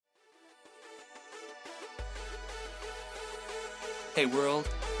Hey world,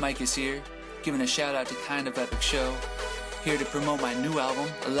 Mike is here, giving a shout out to Kind of Epic Show. Here to promote my new album,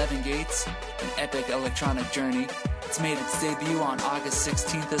 11 Gates, an epic electronic journey. It's made its debut on August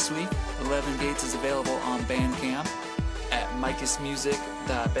 16th this week. 11 Gates is available on Bandcamp at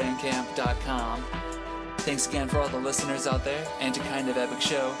micusmusic.bandcamp.com. Thanks again for all the listeners out there and to Kind of Epic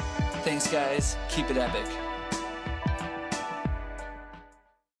Show. Thanks guys, keep it epic.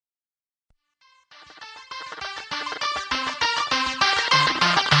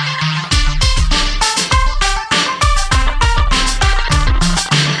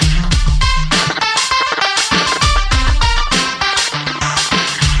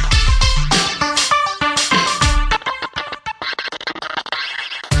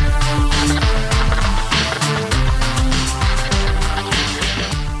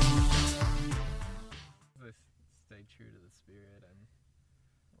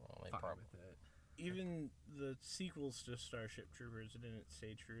 Even the sequels to Starship Troopers didn't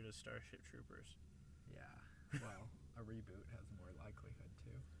stay true to Starship Troopers. Yeah, well, a reboot has more likelihood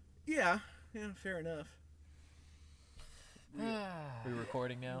too. Yeah, fair enough. Are we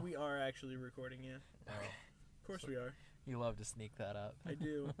recording now? We are actually recording, yeah. Oh. Of course we are. You love to sneak that up. I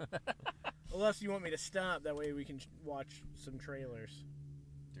do. Unless you want me to stop, that way we can watch some trailers.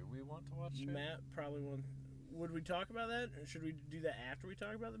 Do we want to watch trailers? Matt probably won't. Would we talk about that? Or should we do that after we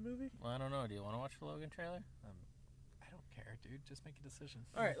talk about the movie? Well, I don't know. Do you want to watch the Logan trailer? I don't care, dude. Just make a decision.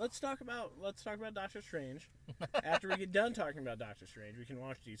 All right, let's talk about Doctor Strange. After we get done talking about Doctor Strange, we can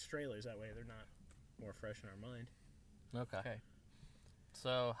watch these trailers. That way, they're not more fresh in our mind. Okay.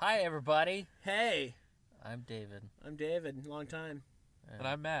 So, hi everybody. Hey, I'm David. I'm David. Long time. And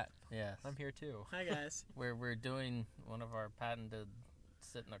I'm Matt. Yes. I'm here too. Hi guys. We're doing one of our patented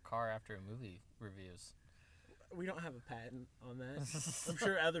sit in a car after a movie reviews. We don't have a patent on that. I'm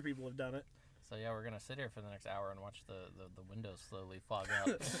sure other people have done it. So yeah, we're gonna sit here for the next hour and watch the windows slowly fog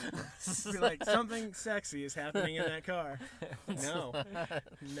out. Be like, something sexy is happening in that car. No,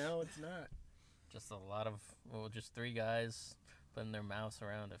 it's not. Just a lot of just three guys putting their mouths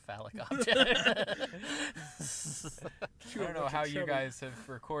around a phallic object. I don't know how you guys have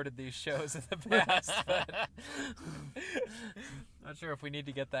recorded these shows in the past, but not sure if we need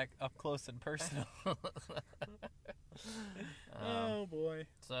to get that up close and personal. Oh boy.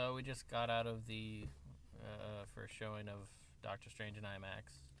 So we just got out of the first showing of Doctor Strange in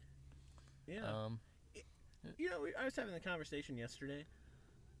IMAX. Yeah. I was having the conversation yesterday.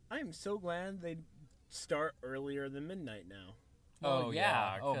 I am so glad they start earlier than midnight now. Oh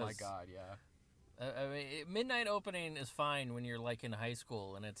yeah. Oh my god, yeah. I mean, midnight opening is fine when you're like in high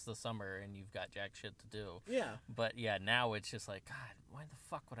school and it's the summer and you've got jack shit to do. Yeah. But yeah, now it's just like, God, why the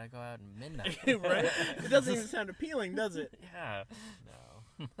fuck would I go out in midnight? Right? It doesn't even sound appealing, does it? Yeah.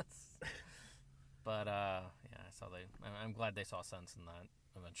 No. But yeah, I'm glad they saw sense in that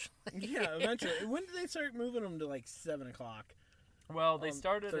eventually. Yeah, eventually. When did they start moving them to like 7 o'clock? Well, they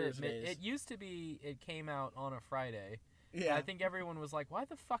started Thursdays. it used to be it came out on a Friday. Yeah. I think everyone was like, why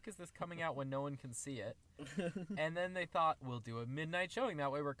the fuck is this coming out when no one can see it? And then they thought, we'll do a midnight showing.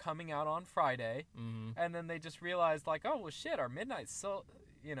 That way we're coming out on Friday. Mm-hmm. And then they just realized, like, oh, well, shit, our midnight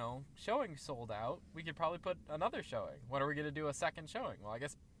showing sold out. We could probably put another showing. When are we going to do a second showing? Well, I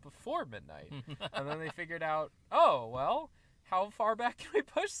guess before midnight. And then they figured out, oh, well, how far back can we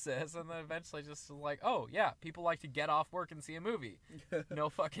push this? And then eventually just like, oh, yeah, people like to get off work and see a movie. No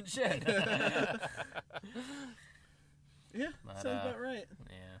fucking shit. Yeah, But, sounds about right.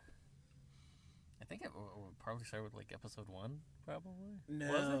 Yeah. I think it probably started with like episode 1, probably.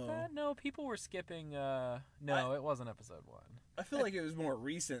 No. Was it that? No, people were skipping. No, it wasn't episode 1. I feel like it was more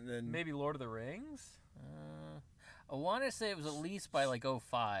recent than... Maybe Lord of the Rings? I want to say it was at least by like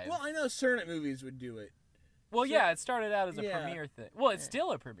 05. Well, I know certain movies would do it. Well, yeah, it started out as a premiere thing. Well, it's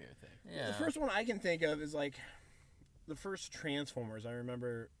still a premiere thing. Yeah. The first one I can think of is like the first Transformers. I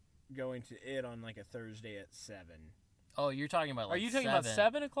remember going to it on like a Thursday at 7. Oh, you're talking about like Are you talking 7? about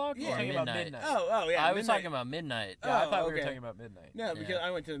 7 o'clock? Yeah. Or are you talking about Midnight. midnight? Oh, yeah. I was midnight. talking about midnight. Yeah, I Oh, thought we were okay. talking about midnight. No, because Yeah.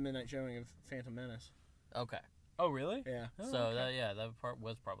 I went to the midnight showing of Phantom Menace. Okay. Oh, really? Yeah. Oh, So okay. that part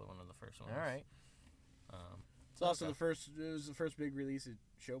was probably one of the first ones. All right. It's also Okay. it was the first big release at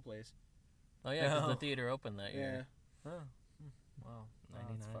Showplace. Oh yeah, because No. the theater opened that Yeah. year. Oh. Wow.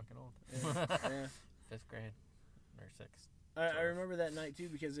 99. That's fucking old. Yeah. 5th grade or 6th. I remember that night too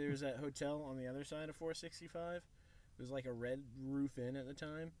because there was that hotel on the other side of 465. It was like a red roof inn at the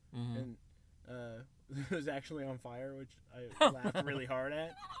time, Mm-hmm. and it was actually on fire, which I laughed really hard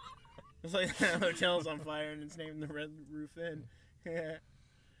at. It's like the hotel's on fire and it's named the Red Roof Inn. Yeah.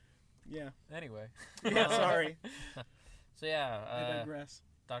 Yeah. Anyway. Yeah, sorry. So yeah, I digress.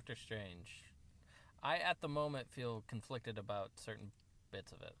 Doctor Strange. I at the moment feel conflicted about certain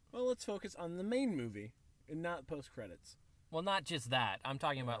bits of it. Well, let's focus on the main movie and not post credits. Well, not just that. I'm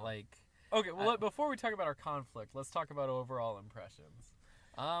talking about like. Okay, well, before we talk about our conflict, let's talk about overall impressions.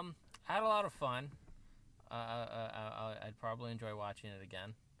 I had a lot of fun. I'd probably enjoy watching it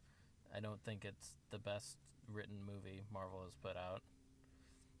again. I don't think it's the best written movie Marvel has put out.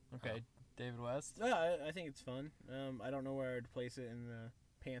 Okay, David West? Yeah, I think it's fun. I don't know where I'd place it in the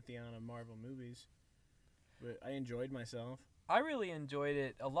pantheon of Marvel movies, but I enjoyed myself. I really enjoyed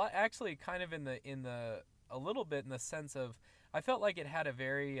it a lot. Actually, kind of in the a little bit in the sense of I felt like it had a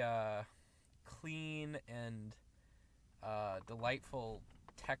very clean and delightful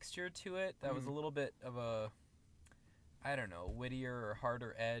texture to it that was a little bit of a, I don't know, wittier or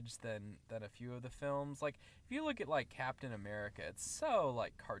harder edge than a few of the films. Like, if you look at, like, Captain America, it's so,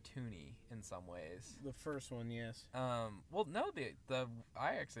 like, cartoony in some ways. The first one, yes. Well, no,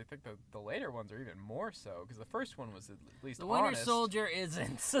 I actually think the later ones are even more so, because the first one was at least The Winter honest. Soldier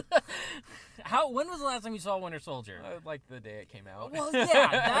isn't. When was the last time you saw Winter Soldier? Like the day it came out. Well, yeah,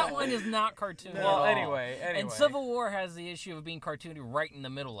 that one is not cartoony. No. at Well, all. anyway. And Civil War has the issue of being cartoony right in the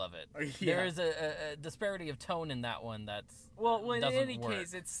middle of it. Yeah. There is a disparity of tone in that one that's Well, in doesn't any work.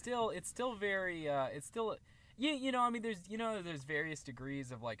 case, it's still very, you know, I mean, there's various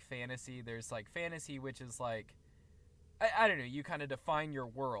degrees of, like, fantasy. There's, like, fantasy, which is, like, I don't know, you kind of define your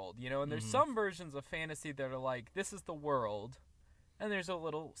world, you know, and there's some versions of fantasy that are, like, this is the world, and there's a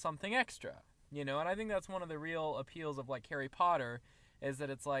little something extra, you know, and I think that's one of the real appeals of, like, Harry Potter, is that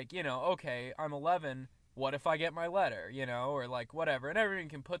it's like, you know, okay, I'm 11, what if I get my letter, you know, or, like, whatever, and everyone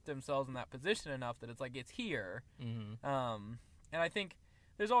can put themselves in that position enough that it's like, it's here, and I think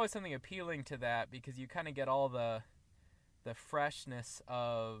there's always something appealing to that because you kind of get all the freshness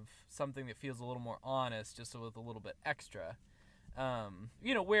of something that feels a little more honest, just with a little bit extra.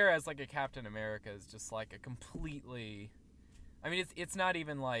 You know, whereas like a Captain America is just like a completely, I mean, it's not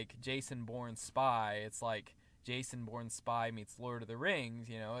even like Jason Bourne Spy. It's like Jason Bourne Spy meets Lord of the Rings.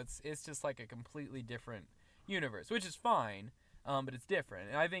 You know, it's just like a completely different universe, which is fine, but it's different.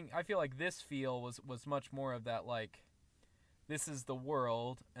 And I feel like this feel was much more of that, like, this is the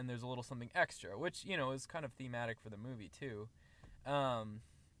world, and there's a little something extra, which, you know, is kind of thematic for the movie, too.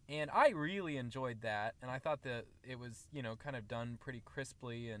 And I really enjoyed that, and I thought that it was, you know, kind of done pretty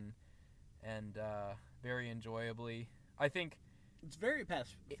crisply and very enjoyably. I think... It's very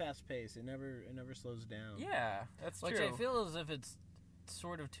fast paced. It never slows down. Yeah, that's Which true. I feel as if it's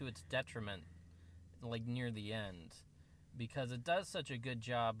sort of to its detriment, like near the end, because it does such a good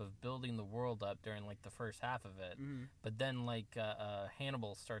job of building the world up during like the first half of it, but then like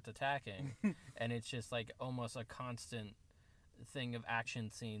Hannibal starts attacking, and it's just like almost a constant thing of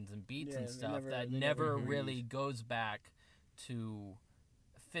action scenes and beats and stuff that never really goes back to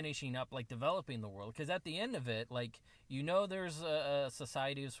finishing up, like, developing the world. Because at the end of it, like, you know, there's a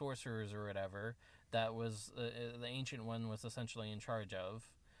society of sorcerers or whatever that was the ancient one was essentially in charge of.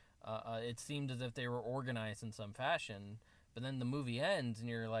 It seemed as if they were organized in some fashion, but then the movie ends and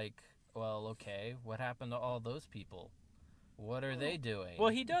you're like, well, okay, what happened to all those people? What are they doing? Well,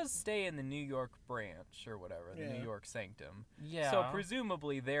 he does stay in the New York branch or whatever, the New York Sanctum. Yeah. So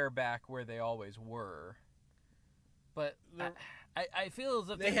presumably they're back where they always were. But I feel as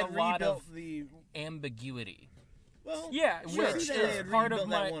if They there's had a lot of rebuilt the. ambiguity. Well, Yeah, sure, which they is had part of rebuilt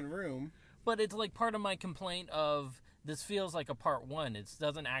my- that one room. But it's like part of my complaint of this feels like a part one. It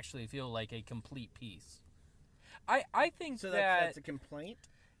doesn't actually feel like a complete piece. I think So that... that's a complaint.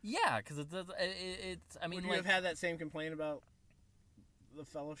 Yeah, because it's. I mean, Would you like, have had that same complaint about the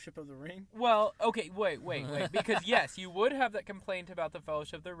Fellowship of the Ring? Well, okay, wait. Because, yes, you would have that complaint about the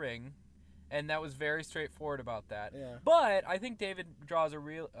Fellowship of the Ring, and that was very straightforward about that. Yeah. But I think David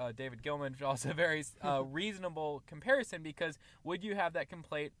Gilman draws a very reasonable comparison, because would you have that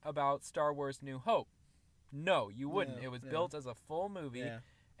complaint about Star Wars New Hope? No, you wouldn't. No, It was yeah. built as a full movie, Yeah.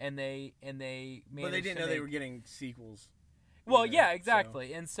 and they managed But they didn't to know they make- were getting sequels. Well, either, yeah, so-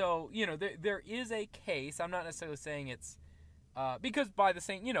 exactly. And so, you know, there is a case. I'm not necessarily saying it's because by the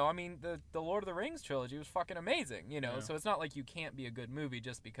same, you know, I mean, the Lord of the Rings trilogy was fucking amazing, you know. Yeah. So it's not like you can't be a good movie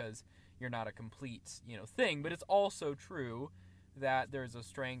just because you're not a complete, you know, thing. But it's also true that there's a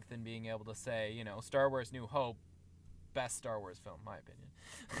strength in being able to say, you know, Star Wars New Hope, best Star Wars film, in my opinion.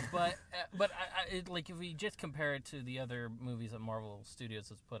 but like if we just compare it to the other movies that Marvel Studios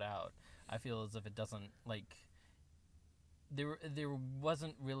has put out, I feel as if it doesn't like. There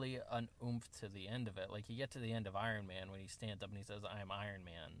wasn't really an oomph to the end of it. Like, you get to the end of Iron Man when he stands up and he says, "I'm Iron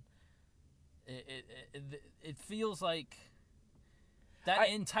Man." It feels like that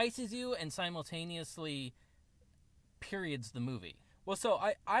entices you and simultaneously periods the movie. Well, so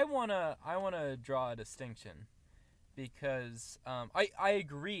I wanna draw a distinction because I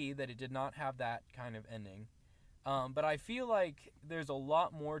agree that it did not have that kind of ending, but I feel like there's a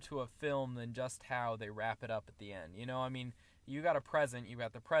lot more to a film than just how they wrap it up at the end. You know, I mean, you got a present, you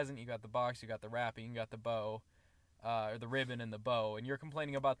got the present, you got the box, you got the wrapping, you got the bow, or the ribbon and the bow, and you're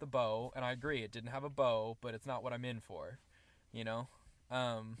complaining about the bow, and I agree, it didn't have a bow, but it's not what I'm in for, you know?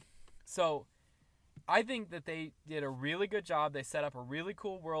 So I think that they did a really good job. They set up a really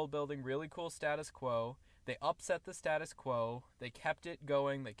cool world building, really cool status quo. They upset the status quo. They kept it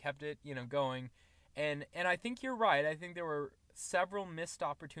going. They kept it, going. And I think you're right. I think there were several missed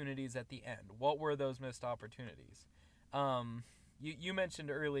opportunities at the end. What were those missed opportunities? You mentioned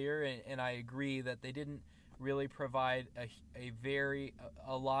earlier, and I agree, that they didn't really provide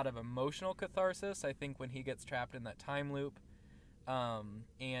a lot of emotional catharsis. I think when he gets trapped in that time loop,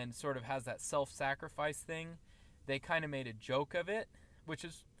 and sort of has that self-sacrifice thing, they kind of made a joke of it, which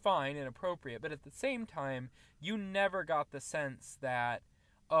is fine and appropriate, but at the same time, you never got the sense that,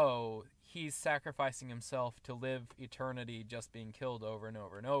 oh, he's sacrificing himself to live eternity just being killed over and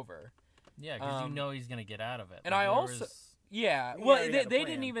over and over. Yeah, because he's going to get out of it. And I also... Yeah, He well, already they had a plan.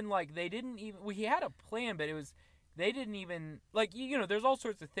 didn't even, well, he had a plan, but they didn't even, there's all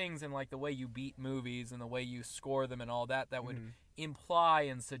sorts of things in, the way you beat movies and the way you score them and all that would imply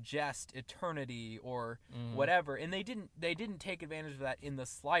and suggest eternity or whatever, and they didn't take advantage of that in the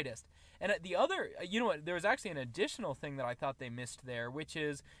slightest. And the other, there was actually an additional thing that I thought they missed there, which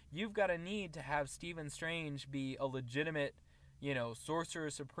is you've got a need to have Stephen Strange be a legitimate, Sorcerer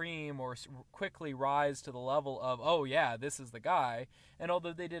Supreme, or quickly rise to the level of, oh yeah, this is the guy. And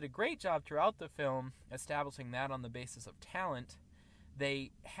although they did a great job throughout the film establishing that on the basis of talent,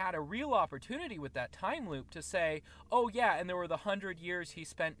 they had a real opportunity with that time loop to say, oh yeah, and there were the 100 years he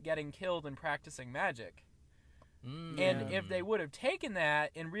spent getting killed and practicing magic. And if they would have taken that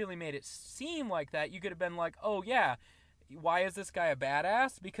and really made it seem like that, you could have been like, oh yeah, why is this guy a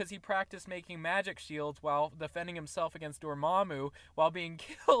badass? Because he practiced making magic shields while defending himself against Dormammu while being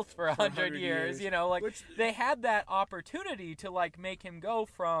killed for 100 years. They had that opportunity to make him go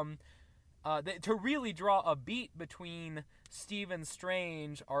from to really draw a beat between Stephen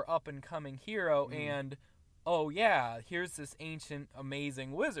Strange, our up and coming hero, and oh yeah, here's this ancient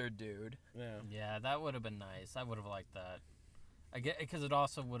amazing wizard dude. Yeah, that would have been nice. I would have liked that. I get, because it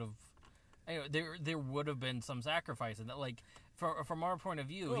also would have. There would have been some sacrifice in that. From our point of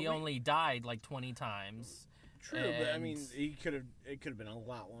view, he only died 20 times. True, but I mean, it could have been a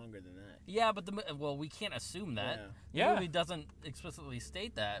lot longer than that. Yeah, but we can't assume that. Yeah. The movie doesn't explicitly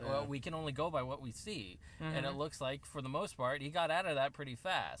state that. Yeah. Well, we can only go by what we see, and it looks like for the most part he got out of that pretty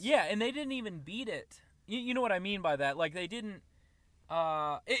fast. Yeah, and they didn't even beat it. You know what I mean by that? They didn't.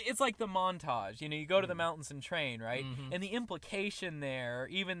 It's like the montage. You go to the mountains and train, right? And the implication there,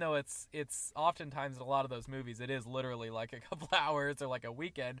 even though it's oftentimes in a lot of those movies, it is literally a couple hours or a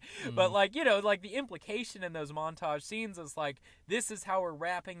weekend. But the implication in those montage scenes is this is how we're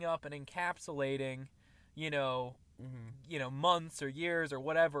wrapping up and encapsulating, months or years or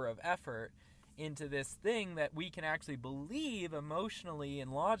whatever of effort into this thing that we can actually believe emotionally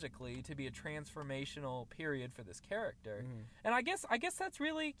and logically to be a transformational period for this character. And I guess that's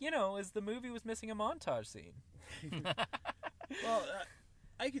really, is the movie was missing a montage scene. Well,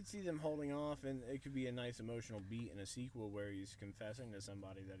 I could see them holding off, and it could be a nice emotional beat in a sequel where he's confessing to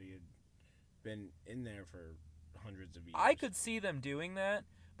somebody that he had been in there for hundreds of years. I could see them doing that,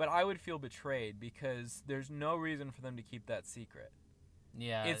 but I would feel betrayed because there's no reason for them to keep that secret.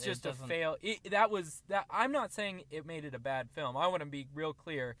 Yeah, it's just a fail. I'm not saying it made it a bad film. I want to be real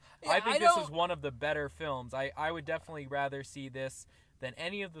clear. Yeah, I think this is one of the better films. I would definitely rather see this than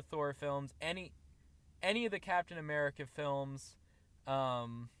any of the Thor films, any of the Captain America films.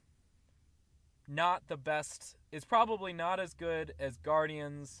 Not the best. It's probably not as good as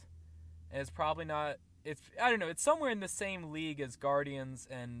Guardians. It's probably not. I don't know. It's somewhere in the same league as Guardians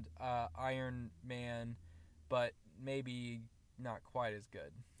and Iron Man, but maybe not quite as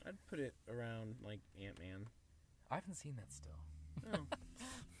good. I'd put it around Ant-Man. I haven't seen that still. Oh.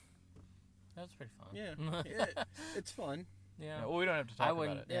 That's pretty fun. Yeah, it's fun. Yeah. Well, we don't have to talk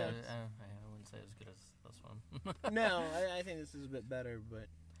about it. Yeah, I wouldn't say as good as this one. No, I think this is a bit better, but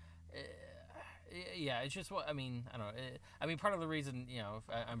yeah, it's just what I mean. I don't know. Part of the reason if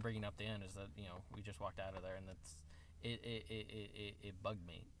I'm bringing up the end is that we just walked out of there, and it bugged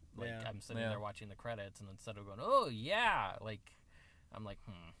me. I'm sitting there watching the credits, and instead of going, oh yeah, I'm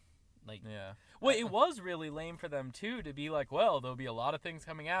yeah. Well, it was really lame for them too to be well, there'll be a lot of things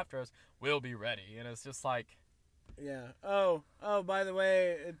coming after us. We'll be ready, and it's just yeah. Oh, by the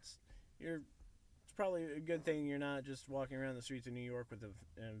way, you're It's probably a good thing you're not just walking around the streets of New York with an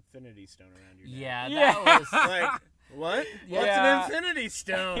Infinity Stone around your neck. Yeah, Yeah. that was Like, what? What's Yeah. an Infinity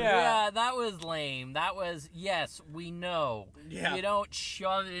Stone? Yeah. yeah, that was lame. That was yes, we know. Yeah. You don't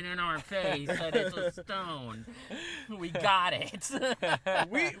shove it in our face that it's a stone. We got it.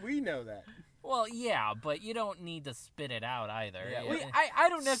 We know that. Well, yeah, but you don't need to spit it out either. Yeah, Yeah. I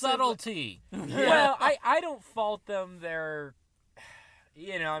don't necessarily. Subtlety. Well, I don't fault them. They're,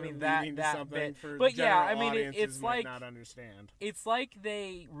 you know, I mean that Leading to that something bit. for But yeah, general I mean audiences it's might like not understand. it's like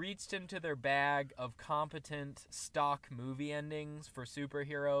they reached into their bag of competent stock movie endings for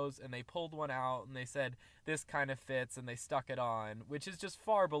superheroes and they pulled one out and they said this kind of fits and they stuck it on, which is just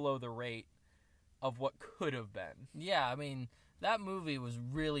far below the rate of what could have been. Yeah, I mean, that movie was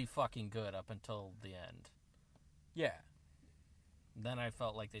really fucking good up until the end. Yeah. Then I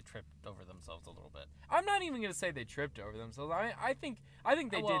felt like they tripped over themselves a little bit. I'm not even gonna say they tripped over themselves. I think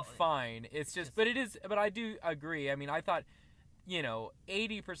they Well, did fine. It's just, but I do agree. I mean, I thought,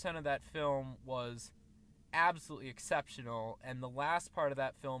 80% of that film was absolutely exceptional, and the last part of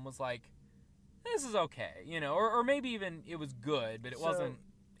that film was like, this is okay, or maybe even it was good, but it So, wasn't.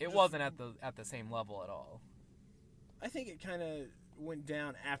 It just- wasn't at the same level at all. I think it kind of went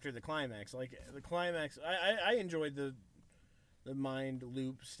down after the climax. Like the climax, I enjoyed the mind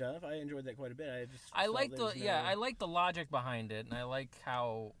loop stuff. I enjoyed that quite a bit. I felt like there was I like the logic behind it, and I like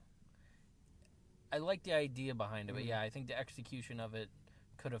the idea behind it. But yeah, I think the execution of it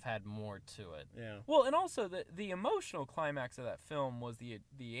could have had more to it. Yeah. Well, and also the emotional climax of that film was the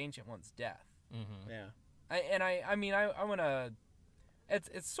Ancient One's death. Mm-hmm. Yeah. I mean, I want to.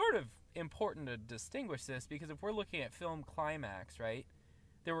 It's sort of important to distinguish this because if we're looking at film climax, right,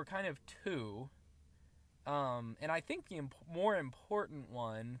 there were kind of two, and I think the more important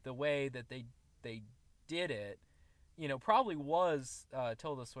one, the way that they did it, probably was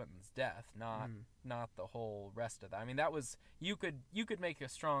Tilda Swinton's death, not the whole rest of that. I mean, that was you could make a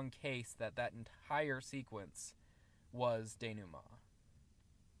strong case that entire sequence was denouement.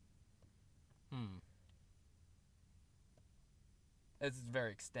 It's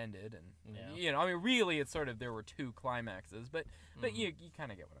very extended, and Yeah. I mean, really, it's sort of there were two climaxes, but you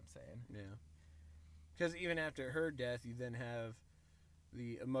kind of get what I'm saying. Yeah. Because even after her death, you then have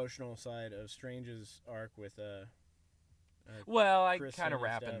the emotional side of Strange's arc with Well, I Kristen kind of and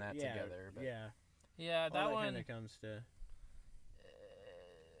wrapping stuff. that Yeah, together, but yeah. Yeah, All that one. kind of comes to.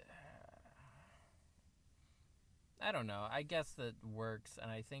 I don't know. I guess that works,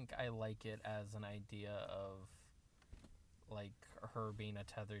 and I think I like it as an idea of, like, her being a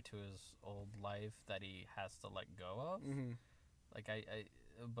tether to his old life that he has to let go of. Mm-hmm. Like,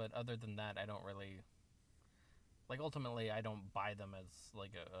 but other than that, I don't really, like, ultimately, I don't buy them as,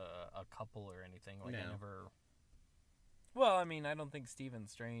 like, a couple or anything. Like, I No. never. well, I mean, I don't think Stephen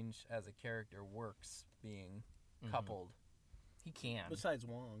Strange as a character works being Mhm. coupled. He can. Besides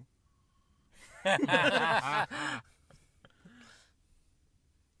Wong.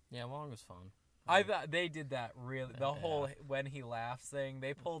 Yeah, Wong was fun. I thought they did that really. The whole when he laughs thing,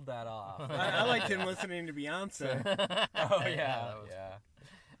 they pulled that off. I liked him listening to Beyonce. Oh yeah, that was yeah.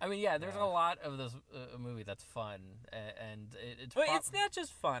 I mean, yeah, there's Yeah. a lot of this movie that's fun, and it's. But it's not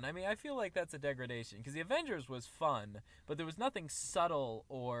just fun. I mean, I feel like that's a degradation because the Avengers was fun, but there was nothing subtle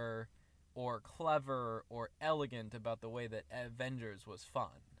or clever or elegant about the way that Avengers was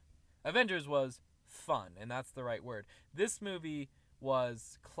fun. Avengers was fun, and that's the right word. This movie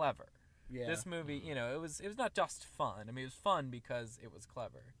was clever. Yeah. This movie, it was not just fun. I mean, it was fun because it was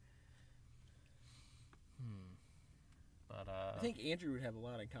clever. But I think Andrew would have a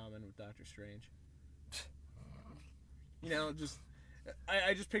lot in common with Doctor Strange.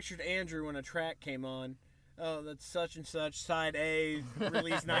 I just pictured Andrew when a track came on. Oh, that's such and such, side A,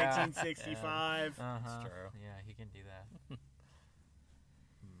 released 1965. Uh-huh. true. Yeah, he can do that.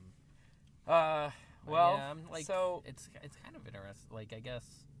 Well, yeah, I'm, like, so it's kind of interesting. Like, I guess,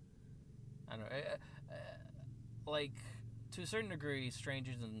 I don't know. Like, to a certain degree,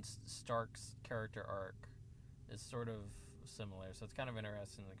 Strange's and Stark's character arc is sort of similar. So it's kind of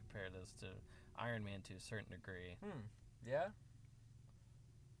interesting to compare this to Iron Man to a certain degree. yeah.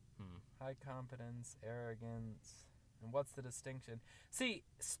 High competence, arrogance, and what's the distinction? See,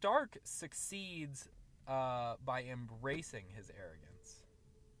 Stark succeeds by embracing his arrogance.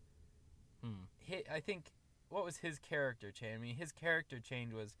 I think, what was his character change? I mean, his character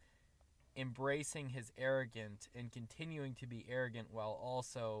change was embracing his arrogance and continuing to be arrogant while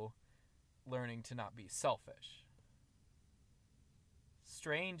also learning to not be selfish.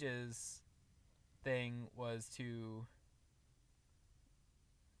 Strange's thing was to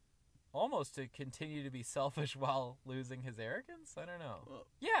almost to continue to be selfish while losing his arrogance. I don't know. Well,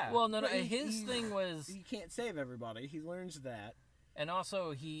 Yeah. Well, no. But His thing was, he can't save everybody. He learns that. and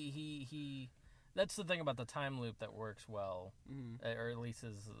also he. That's the thing about the time loop that works well, or at least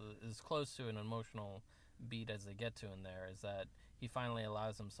is close to an emotional beat as they get to in there. Is that he finally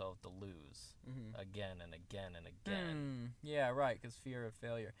allows himself to lose again and again and again. Yeah, right. Because fear of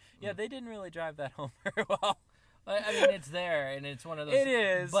failure. Yeah, they didn't really drive that home very well. I mean, it's there, and it's one of those. It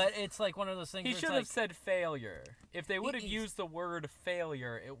is, but it's like one of those things. He where should it's have like, said failure. If they would have He's- used the word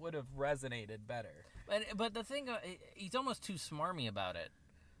failure, it would have resonated better. But the thing, he's almost too smarmy about it.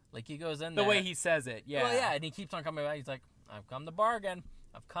 Like he goes in The there, way he says it, yeah. Well, yeah, and he keeps on coming back. He's like, "I've come to bargain.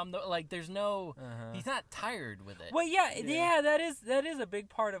 I've come to like." There's no. He's not tired with it. Well, yeah, that is a big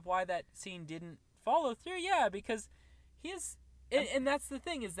part of why that scene didn't follow through. Yeah, because he is, and that's the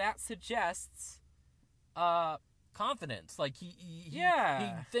thing is that suggests, Confidence, like he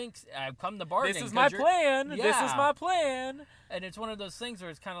Yeah. thinks I've come to bargain. this is 'cause my you're-" plan. This is Yeah. my plan. And it's one of those things where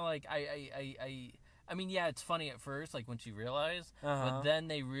it's kind of like I mean, yeah, it's funny at first, like once you realize, but then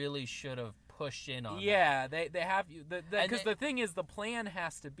they really should have pushed in on. Yeah, they have you because And the thing is the plan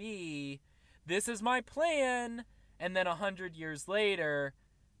has to be, this is my plan, and then 100 years later,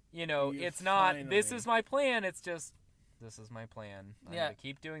 it's not this finally- is my plan. It's just this is my plan. I'm Yeah. gonna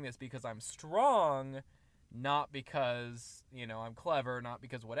keep doing this because I'm strong, not because I'm clever, not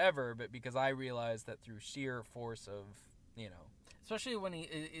because whatever, but because I realize that through sheer force of Especially when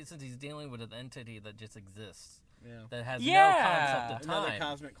since he's dealing with an entity that just exists, Yeah. that has Yeah. no concept of Another time.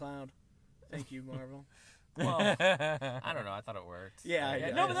 cosmic cloud. Thank you, Marvel. Well, I don't know. I thought it worked. Yeah, Yeah,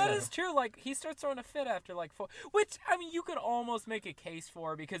 yeah, no, but that so- is true. Like, he starts throwing a fit after, like, 4... Which, I mean, you could almost make a case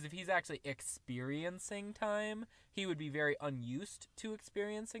for, because if he's actually experiencing time, he would be very unused to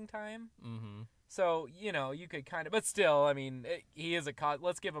experiencing time. Mm-hmm. So, you could kind of... But still, I mean, he is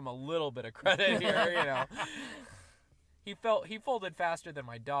let's give him a little bit of credit here, He folded faster than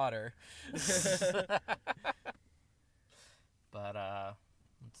my daughter. But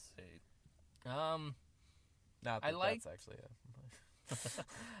let's see. Not that I like- that's actually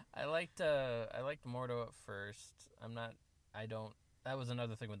I liked Mordo at first. That was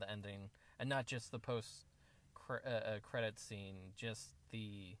another thing with the ending, and not just the post credit scene, just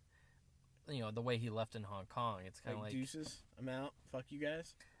the the way he left in Hong Kong. It's kind of like deuces. I'm out. Fuck you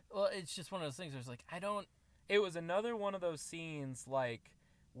guys. well, it's just one of those things where it's like It was another one of those scenes, like,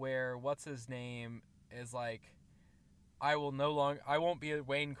 where what's his name is like, I won't be a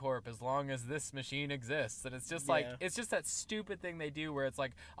Wayne Corp as long as this machine exists. And it's just like, Yeah. it's just that stupid thing they do where it's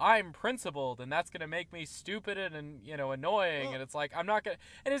like, I'm principled and that's going to make me stupid and annoying. Well- And it's like, I'm not going to,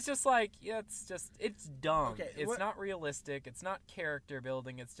 and it's just like, yeah, it's dumb. Okay, it's what- not realistic. It's not character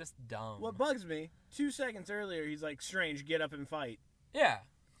building. It's just dumb. What bugs me, 2 seconds earlier, he's like, Strange, get up and fight. Yeah.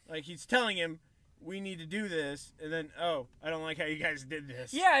 Like, he's telling him, we need to do this, and then, oh, I don't like how you guys did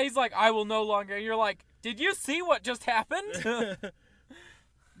this. Yeah, he's like, I will no longer, you're like, did you see what just happened?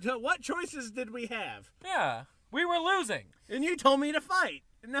 So what choices did we have? Yeah. We were losing. And you told me to fight.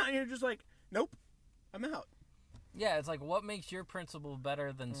 And now you're just like, nope, I'm out. yeah, it's like what makes your principle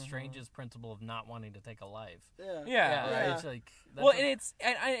better than Strange's principle of not wanting to take a life? Yeah. Yeah. Yeah. It's like that's Well, what-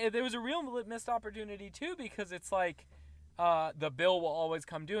 and there was a real missed opportunity too, because it's like the bill will always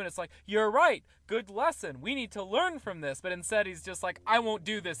come due, and it's like, you're right, good lesson, we need to learn from this. But instead, he's just like, I won't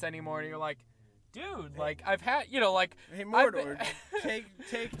do this anymore, and you're like, dude, like I've had, like, Hey, I've been- Mordor,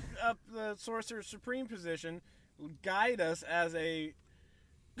 take up the Sorcerer Supreme position, guide us as a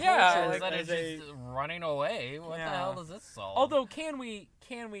yeah. culture, Like, instead of as a- just running away, what the Yeah. hell does this solve? although, can we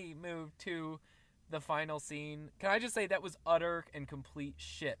move to the final scene? Can I just say that was utter and complete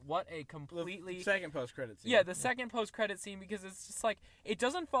shit? What a completely the second post-credit scene. Yeah, the second post-credit scene, because it's just like, it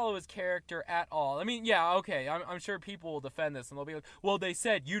doesn't follow his character at all. I mean, yeah, okay, I'm sure people will defend this, and they'll be like, well, they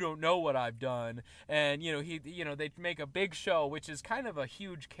said, you don't know what I've done, and, they make a big show, which is kind of a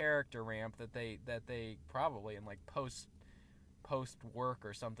huge character ramp that they probably, in, like, post work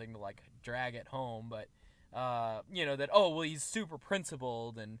or something to, like, drag it home, but, that, oh, well, he's super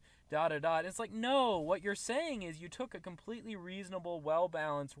principled, and da-da-da. It's like, no, what you're saying is you took a completely reasonable,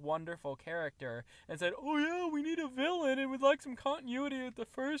 well-balanced, wonderful character and said, oh yeah, we need a villain and we'd like some continuity with the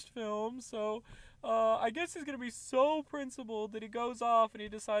first film, so I guess he's going to be so principled that he goes off and he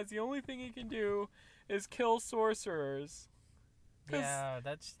decides the only thing he can do is kill sorcerers. 'Cause yeah,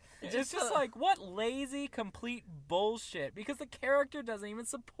 that's It's just like, what lazy, complete bullshit, because the character doesn't even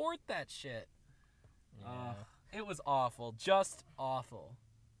support that shit. yeah. It was awful. Just awful.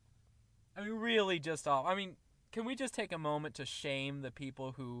 I mean, really just awful. I mean, can we just take a moment to shame the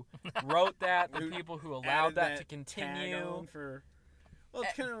people who wrote that, the Who people who Added allowed that to tag continue? on for Well,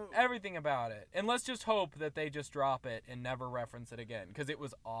 it's kind of everything about it. And let's just hope that they just drop it and never reference it again, because it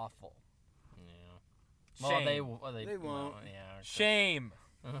was awful. Yeah. Shame. Well, they won't. well, yeah. Shame.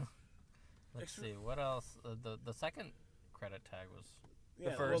 Let's see. What else? The second credit tag was.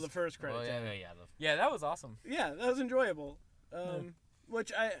 yeah. first. Well, the first credit. Oh, yeah, tag. yeah. Yeah, that was awesome. Yeah, that was enjoyable.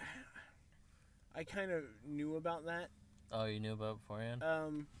 Which I kind of knew about that. Oh, you knew about it beforehand?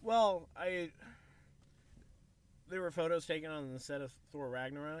 Well, there were photos taken on the set of Thor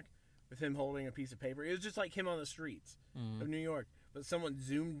Ragnarok with him holding a piece of paper. It was just like him on the streets of New York, but someone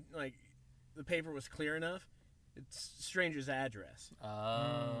zoomed, like, the paper was clear enough. It's Strange's address.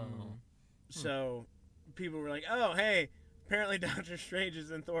 Oh. So people were like, oh, hey, apparently Doctor Strange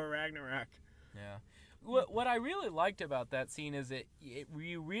is in Thor Ragnarok. Yeah. What I really liked about that scene is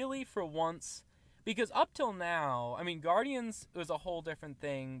you really, for once, because up till now, I mean, Guardians was a whole different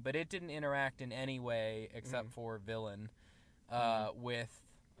thing, but it didn't interact in any way except for villain with,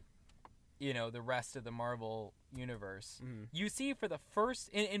 the rest of the Marvel universe. You see for the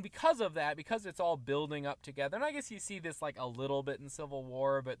first, and because of that, because it's all building up together, and I guess you see this like a little bit in Civil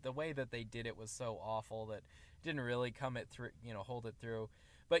War, but the way that they did it was so awful that it didn't really hold it through.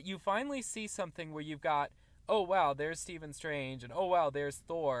 But you finally see something where you've got, oh wow, there's Stephen Strange, and oh wow, there's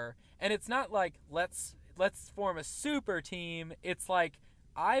Thor, and it's not like let's form a super team. It's like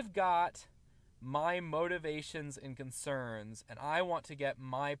I've got my motivations and concerns, and I want to get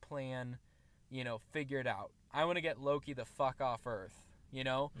my plan, figured out. I want to get Loki the fuck off Earth, And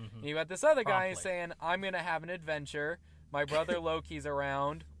you got this other guy Promptly. saying, I'm gonna have an adventure. My brother Loki's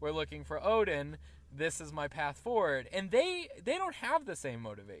around. We're looking for Odin. This is my path forward. And they don't have the same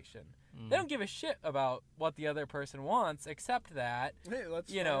motivation. They don't give a shit about what the other person wants, except that, Hey, let's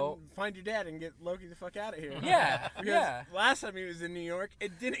find your dad and get Loki the fuck out of here. yeah, Because yeah. last time he was in New York,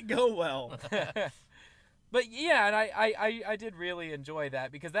 it didn't go well. But yeah, and I did really enjoy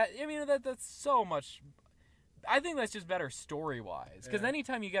that, because that's so much. I think that's just better story-wise, because Yeah.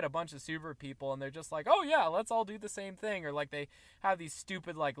 anytime you get a bunch of super people and they're just like, oh yeah, let's all do the same thing, or like they have these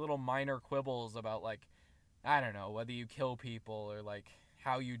stupid like little minor quibbles about like, I don't know, whether you kill people or like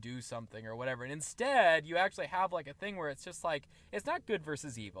how you do something or whatever, and instead you actually have like a thing where it's just like, it's not good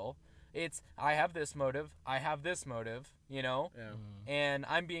versus evil, it's I have this motive, I have this motive, Yeah. and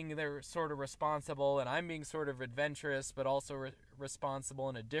I'm being there sort of responsible, and I'm being sort of adventurous, but also responsible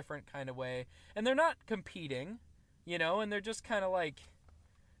in a different kind of way. And they're not competing, and they're just kind of like,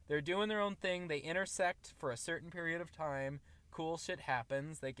 they're doing their own thing. They intersect for a certain period of time. Cool shit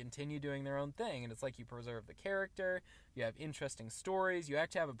happens. They continue doing their own thing. And it's like you preserve the character. You have interesting stories. You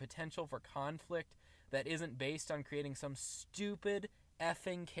actually have a potential for conflict that isn't based on creating some stupid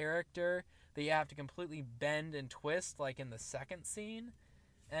effing character that you have to completely bend and twist, like in the second scene.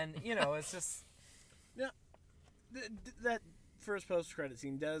 And, it's just... That first post-credit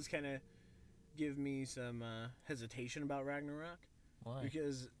scene does kind of give me some hesitation about Ragnarok. Why?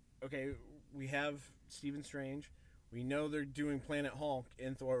 Because, okay, we have Stephen Strange. We know they're doing Planet Hulk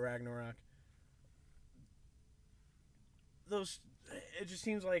in Thor Ragnarok. It just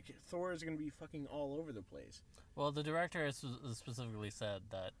seems like Thor is going to be fucking all over the place. Well, the director has specifically said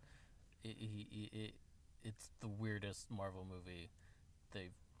that it's the weirdest Marvel movie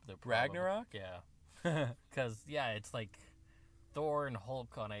they're Ragnarok? Yeah. Because, it's like Thor and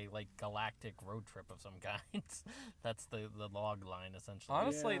Hulk on a, like, galactic road trip of some kind. That's the log line, essentially.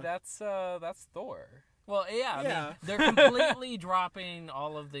 Honestly, Yeah. that's Thor. Well, I Yeah. mean, they're completely dropping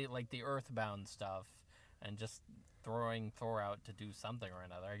all of the, like, the Earthbound stuff and just throwing Thor out to do something or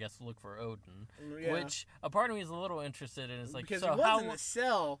another. I guess look for Odin, Yeah. which a part of me is a little interested in. Is like, because so he was how? in a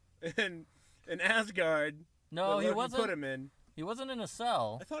cell in Asgard. No, that he Loki wasn't. put him in. He wasn't in a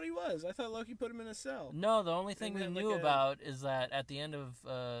cell. I thought he was. I thought Loki put him in a cell. No, the only thing we Didn't he have, knew like, about is that at the end of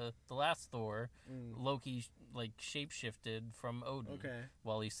the last Thor, Mm. Loki like shapeshifted from Odin Okay,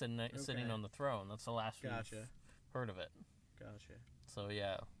 while he's sitting Okay. on the throne. That's the last we've Gotcha. heard of it. gotcha. So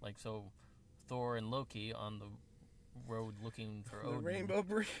yeah, Thor and Loki on the road looking for The Odin. Rainbow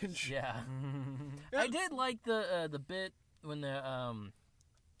Bridge. Yeah. Yeah. I did like the bit when the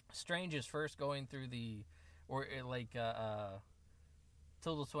Strange is first going through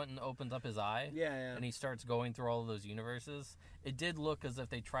Tilda Swinton opens up his eye Yeah. and he starts going through all of those universes. It did look as if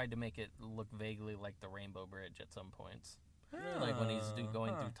they tried to make it look vaguely like the Rainbow Bridge at some points, like when he's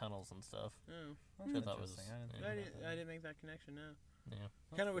going through tunnels and stuff. Oh, Which I thought was Interesting. I didn't think about I didn't make that connection. No.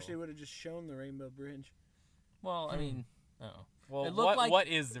 yeah. Kind of wish they would have just shown the Rainbow Bridge. Well, I mean, oh, Well, It looked like- what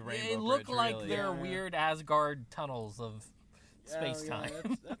is the Rainbow it looked Bridge, like really? they're Yeah. weird Asgard tunnels of space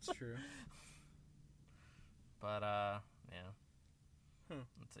time. That's true. But yeah.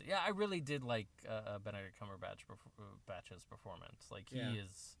 Let's see. Yeah, I really did like Benedict Cumberbatch's performance. Like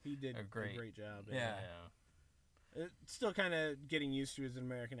he did a great job. Yeah. It's still kind of getting used to his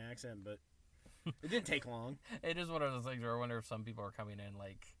American accent, but it didn't take long. It is one of those things where I wonder if some people are coming in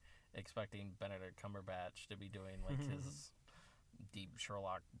like expecting Benedict Cumberbatch to be doing like his deep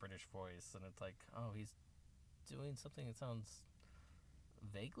Sherlock British voice, and it's like, oh, he's doing something that sounds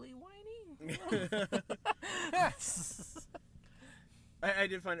vaguely whiny. I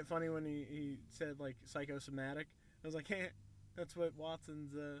did find it funny when he said like psychosomatic. I was like, hey, that's what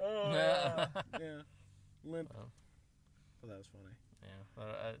Watson's yeah, limp. Oh. Well, that was funny. Yeah,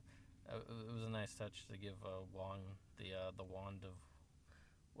 but it was a nice touch to give Wong the wand of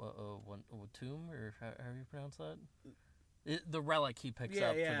Watum, or how do you pronounce that? The relic he picks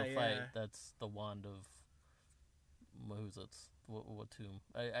up for the fight. That's the wand of Mahuzits. Watum.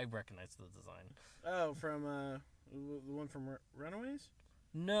 I recognize the design. Oh, from the one from Runaways?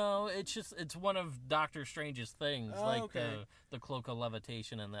 No, it's one of Doctor Strange's things, the cloak of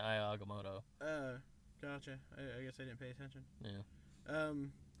levitation and the Eye of Agamotto. Gotcha. I guess I didn't pay attention. Yeah.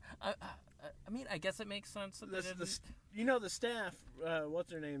 I mean, I guess it makes sense that the staff.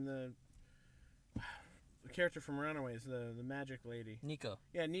 What's her name? The character from Runaways, the magic lady. Nico.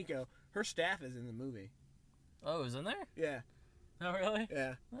 Yeah, Nico. Her staff is in the movie. Oh, is in there? Yeah. Oh, really?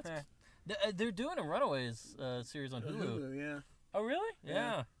 Yeah. They're doing a Runaways series on Hulu. Yeah. Oh, really?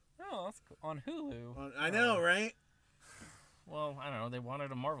 Yeah. Oh, that's cool. On Hulu. I know, right? Well, I don't know. They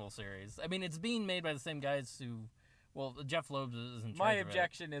wanted a Marvel series. I mean, it's being made by the same guys who... Well, Jeff Loeb is in charge My of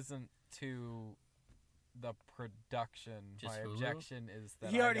objection isn't to the production. Just My Hulu? objection is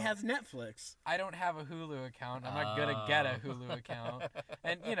that He already has Netflix. I don't have a Hulu account. I'm not gonna get a Hulu account.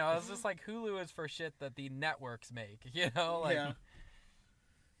 And it's just like Hulu is for shit that the networks make. Like. Yeah.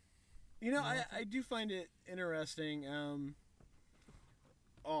 I do find it interesting.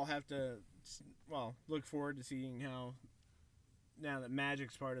 I'll have to, look forward to seeing how, now that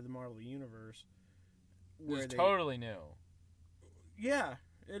Magic's part of the Marvel Universe, It's totally new. Yeah,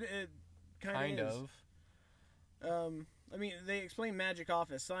 it kind of. I mean, they explain magic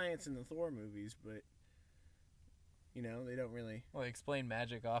off as science in the Thor movies, but they don't really. Well, they explain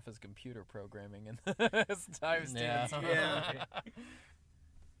magic off as computer programming in the time Stevens movie. Yeah.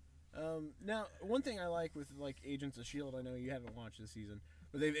 Now, one thing I like with Agents of S.H.I.E.L.D., I know you haven't watched this season,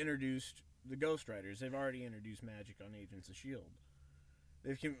 but they've introduced the Ghost Riders. They've already introduced magic on Agents of S.H.I.E.L.D.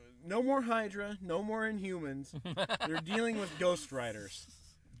 No more Hydra, no more Inhumans. They're dealing with Ghost Riders.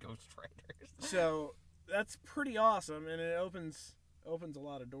 Ghost Riders. So that's pretty awesome, and it opens a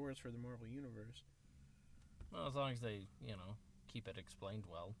lot of doors for the Marvel Universe. Well, as long as they, keep it explained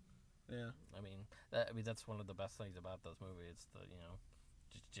well. Yeah. I mean, that's one of the best things about this movie. It's the,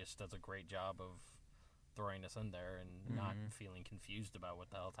 just does a great job of throwing us in there and not feeling confused about what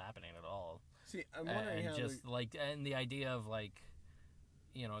the hell's happening at all. See, I'm wondering how just and the idea of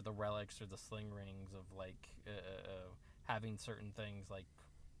the relics or the sling rings of having certain things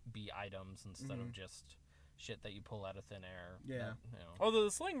be items instead of just shit that you pull out of thin air. Yeah. Although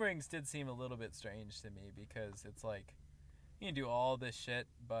the sling rings did seem a little bit strange to me, because it's like you can do all this shit,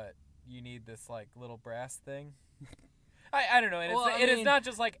 but you need this little brass thing. I don't know, and it is not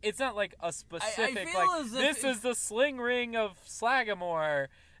just it's not a specific this is the sling ring of Slagamore.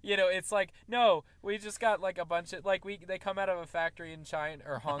 It's no, we just got a bunch of they come out of a factory in China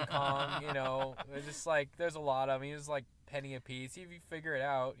or Hong Kong. It's just there's a lot of them. It's penny a piece. If you figure it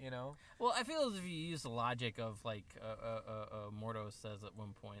out, Well, I feel as if you use the logic of Mordo says at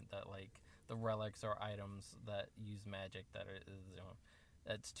one point that the relics are items that use magic that are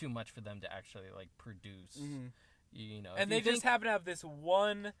that's too much for them to actually produce. Mm-hmm. And they just happen to have this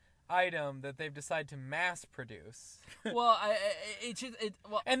one item that they've decided to mass produce. Well,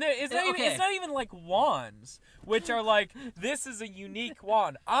 and it's not even wands, which are this is a unique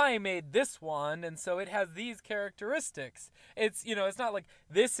wand. I made this one, and so it has these characteristics. It's it's not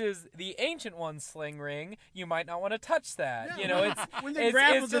this is the ancient one's sling ring. You might not want to touch that. No. It's when they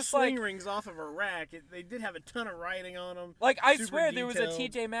grabbed the sling rings off of a rack, they did have a ton of writing on them. I swear there was a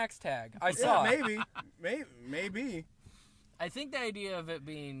TJ Maxx tag. I saw. Maybe. I think the idea of it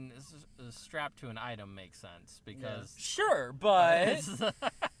being strapped to an item makes sense because sure, but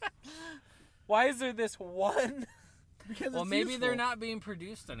why is there this one? Because maybe they're not being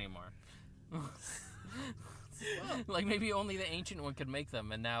produced anymore. Maybe only the ancient one could make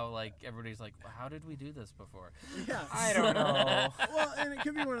them, and now everybody's well, how did we do this before? Yeah, I don't know. Well, and it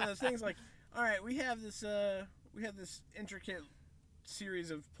could be one of those things all right, we have this intricate series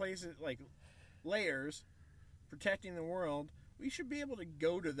of places layers protecting the world. We should be able to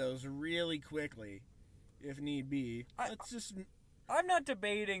go to those really quickly if need be. Let's just I'm not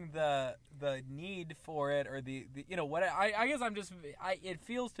debating the need for it or the you know what I guess I'm just it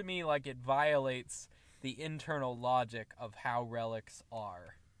feels to me like it violates the internal logic of how relics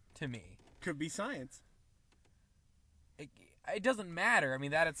are to me. Could be science. It doesn't matter. I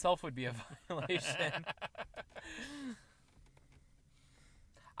mean, that itself would be a violation.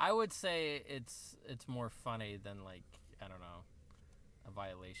 I would say it's more funny than, like, I don't know, a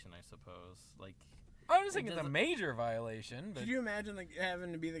violation, I suppose. Like, I was thinking it's a major violation. But could you imagine like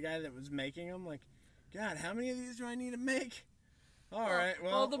having to be the guy that was making them? Like, God, how many of these do I need to make? All right.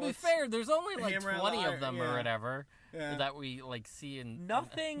 Well, to be fair, there's only like hammer out 20 the of them iron, or yeah. whatever Yeah. that we like see in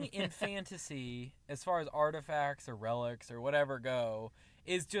nothing in fantasy, as far as artifacts or relics or whatever go,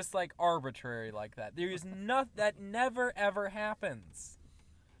 is just like arbitrary like that. There is that never ever happens.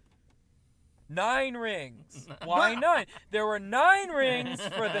 9 rings. Why 9? There were 9 rings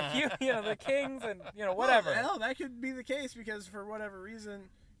for the kings and whatever. Well, hell, that could be the case because for whatever reason,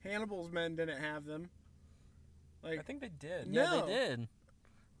 Hannibal's men didn't have them. Like, I think they did. No. Yeah, they did.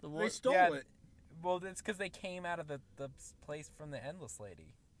 they stole Yeah, it. Well, it's because they came out of the place from the Endless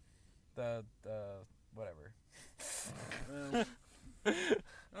Lady. The whatever.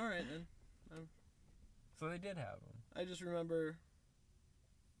 All right then. So they did have them. I just remember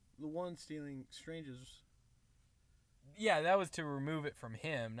the one stealing Strange's. Yeah, that was to remove it from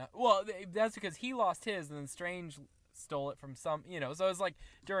him. That's because he lost his, and then Strange stole it from some. So it was like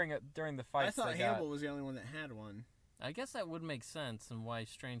during the fight. I thought Hannibal was the only one that had one. I guess that would make sense, and why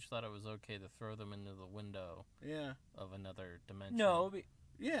Strange thought it was okay to throw them into the window Yeah. of another dimension. No,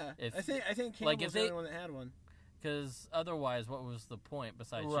 Yeah. If- I think Hannibal's like, if the they- only one that had one. because otherwise, what was the point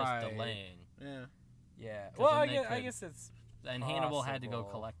besides Right. just delaying? Yeah. yeah. 'Cause Well, then they I could- guess it's And Hannibal had to go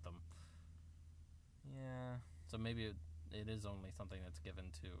Possible. collect them, yeah. so maybe it is only something that's given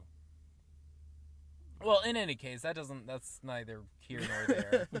to. Well, in any case, that's neither here nor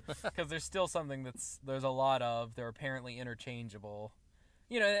there, because there's still something there's a lot of. They're apparently interchangeable.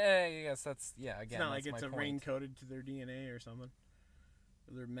 I guess that's again. It's not like that's it's my a rain point. coded to their DNA or something.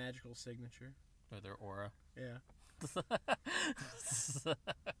 Or their magical signature. Or their aura. Yeah.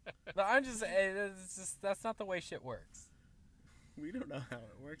 No, I'm just. It's just that's not the way shit works. We don't know how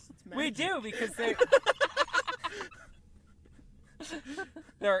it works. It's magic. We do because they.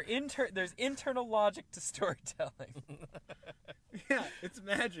 There's internal logic to storytelling. Yeah, it's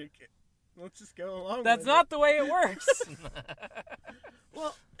magic. Let's just go along That's with not the way it works. it.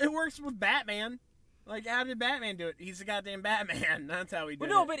 Well, it works with Batman. Like, how did Batman do it? He's the goddamn Batman. That's how he did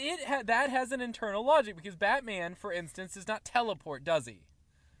Well, no, it. but that has an internal logic because Batman, for instance, does not teleport, does he?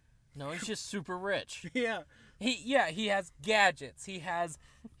 No, he's just super rich. Yeah. He has gadgets. He has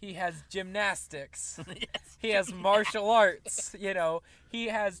gymnastics. He has martial arts. He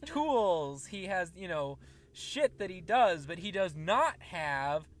has tools. He has shit that he does, but he does not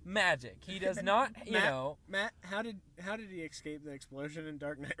have magic. He does not. Matt, how did he escape the explosion in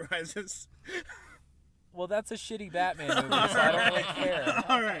Dark Knight Rises? Well, that's a shitty Batman movie, so I don't really care.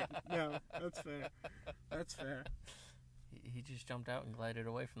 All right. No, that's fair. That's fair. He just jumped out and glided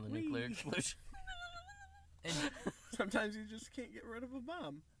away from the nuclear explosion. And Sometimes you just can't get rid of a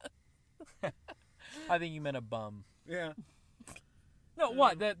bomb. I think you meant a bum. Yeah. No,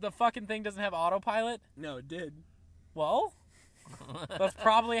 what? The fucking thing doesn't have autopilot? No, it did. Well, that's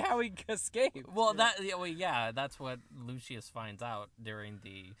probably how he escaped. Well, that's what Lucius finds out during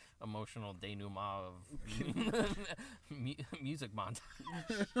the emotional denouement of music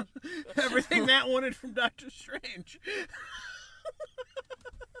montage. Everything Matt wanted from Doctor Strange.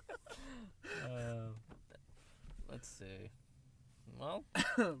 Let's see. Well,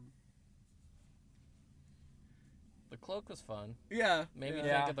 the cloak was fun. Yeah. Maybe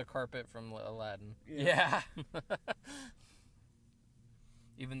yeah. think of the carpet from Aladdin. Yeah.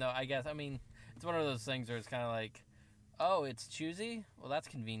 Even though, I guess, it's one of those things where it's kind of like, oh, it's choosy? Well, that's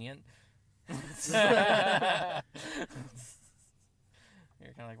convenient. You're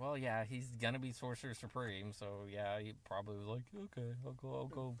kind of like, well, yeah, he's gonna be Sorcerer Supreme, so yeah, he probably was like, okay, I'll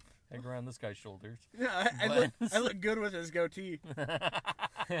go hang around this guy's shoulders. Yeah, I look good with his goatee.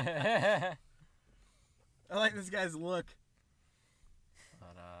 I like this guy's look.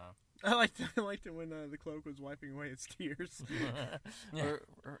 But, I liked it when the cloak was wiping away his tears.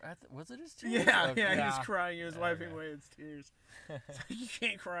 was it his tears? Yeah, Okay. yeah, he was Yeah. crying. He was wiping Okay. away his tears. It's like, you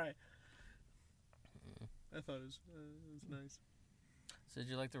can't cry. I thought it was nice. So did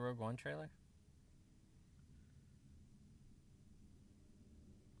you like the Rogue One trailer?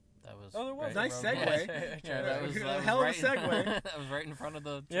 That was Oh, there was Nice a Rogue One segue. trailer. Yeah, that was Hell of a right segue. that was right in front of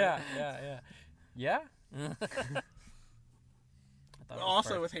the. Yeah. I thought it was Also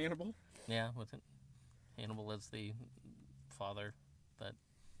perfect. with Hannibal. Yeah, with it. Hannibal as the father that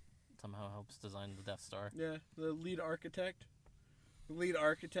somehow helps design the Death Star. Yeah, the lead architect. The lead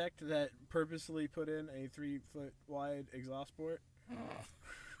architect that purposely put in a 3-foot wide exhaust port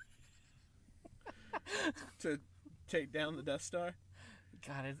to take down the Death Star.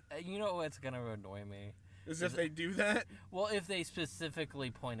 God, you know what's gonna annoy me? As if they do that? Well, if they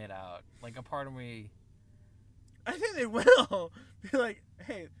specifically point it out. Like, a part of me... I think they will. Be like,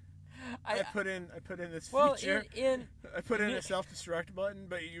 hey, I put in this feature. Well, I put in a self-destruct button,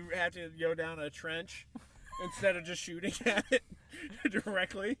 but you have to go down a trench instead of just shooting at it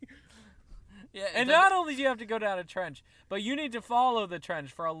directly. Yeah, and not only do you have to go down a trench, but you need to follow the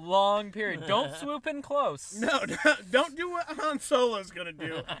trench for a long period. Don't swoop in close. No, don't do what Han Solo's gonna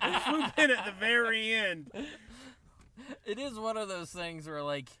do. Swoop in at the very end. It is one of those things where,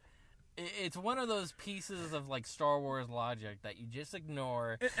 like, it's one of those pieces of, like, Star Wars logic that you just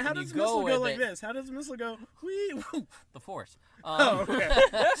ignore. And how and does you the missile go like it. this? How does the missile go? Whee, woo. The Force. Oh, okay.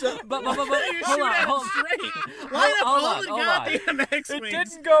 So, but you hold shoot on, at hold it straight. Line up all the goddamn It X-wings.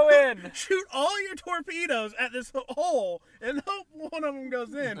 didn't go in. Shoot all your torpedoes at this hole and hope one of them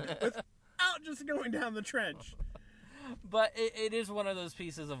goes in without just going down the trench. But it is one of those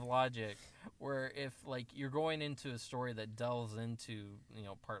pieces of logic where if, like, you're going into a story that delves into, you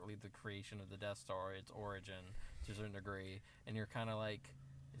know, partly the creation of the Death Star, its origin to a certain degree, and you're kind of like,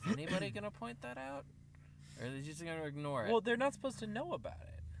 is anybody going to point that out? Or are they just going to ignore it? Well, they're not supposed to know about it.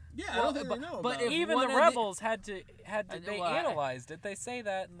 Yeah, I don't think they know but about if it. Even one the of rebels had to they well, analyzed it. They say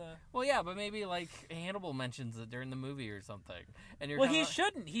that in the. Well, yeah, but maybe, like, Hannibal mentions it during the movie or something. And you're Well,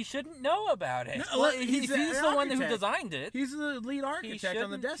 kinda, he shouldn't know about it. No, well, he's he's the one who architect. designed it. He's the lead architect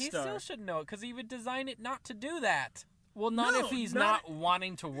on the Death He Star. still shouldn't know it because he would design it not to do that. Well, not No, if he's not- not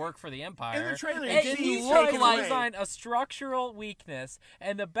wanting to work for the Empire. In the trailer, It he didn't He's look trying taken to away. design a structural weakness,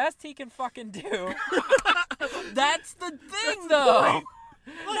 and the best he can fucking do. That's the thing, though.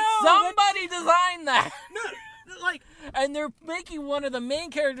 Somebody designed that. No, like, And they're making one of the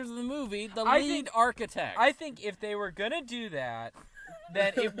main characters of the movie the I lead think- architect. I think if they were gonna do that,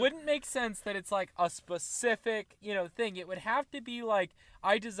 then it wouldn't make sense that it's like a specific, thing. It would have to be like,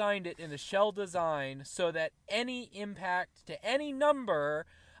 I designed it in a shell design so that any impact to any number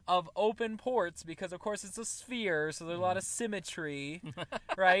of open ports, because of course it's a sphere, so there's a lot of symmetry,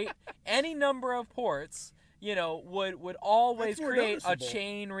 right? Any number of ports, would always That's more create a noticeable.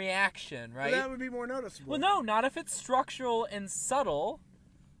 chain reaction, right? that would be more noticeable. Well, no, not if it's structural and subtle.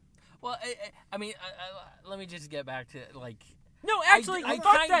 well, I mean, let me just get back to, like... No, actually, I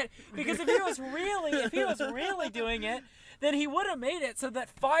fuck kind- that. Because if he was really doing it, then he would have made it so that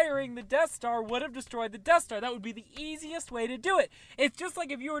firing the Death Star would have destroyed the Death Star. That would be the easiest way to do it. It's just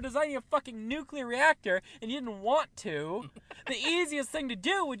like if you were designing a fucking nuclear reactor and you didn't want to, the easiest thing to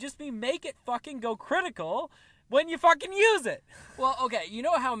do would just be make it fucking go critical when you fucking use it. Well, okay, you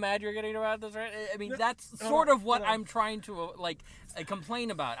know how mad you're getting about this, right? I mean, that's hold sort on, of what hold on. I'm trying to, complain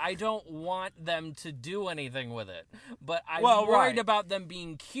about. I don't want them to do anything with it. But I'm Well, worried right. about them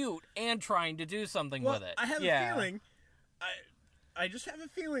being cute and trying to do something Well, with it. I have Yeah. a feeling. I just have a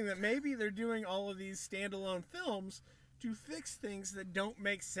feeling that maybe they're doing all of these standalone films to fix things that don't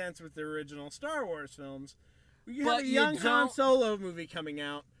make sense with the original Star Wars films. We have But a you young Han don't- Solo movie coming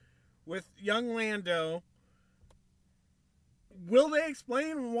out with young Lando. Will they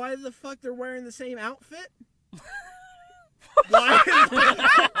explain why the fuck they're wearing the same outfit?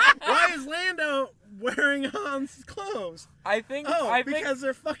 Why is Lando wearing Han's clothes? I think. Because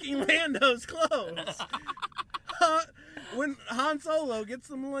they're fucking Lando's clothes. When Han Solo gets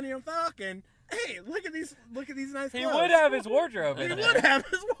the Millennium Falcon, hey, look at these nice he clothes. would have his wardrobe He in would there. have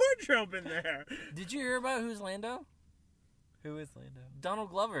his wardrobe in there. Did you hear about who's Lando? Who is Lando? Donald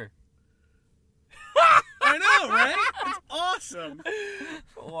Glover. I know, right? It's awesome.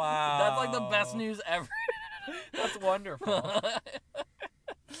 Wow. That's like the best news ever. That's wonderful.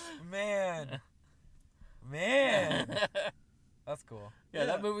 Man. That's cool. Yeah,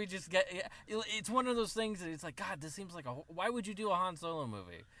 that movie just it's one of those things that it's like, God, this seems like why would you do a Han Solo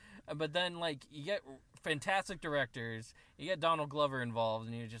movie? But then, like, you get fantastic directors, you get Donald Glover involved,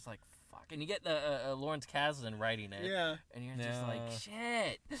 and you're just like, fuck. And you get Lawrence Kasdan writing it. Yeah. And you're just like,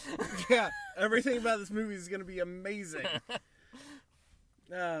 shit. Yeah. Everything about this movie is going to be amazing.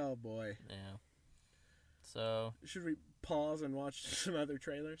 Oh, boy. Yeah. So, Should we pause and watch some other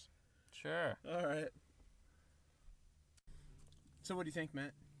trailers? sure. All right. So what do you think,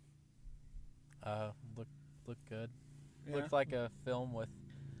 Matt? Look good. Yeah? Looked like a film with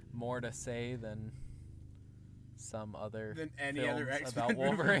more to say than some other Than any films other X-Men about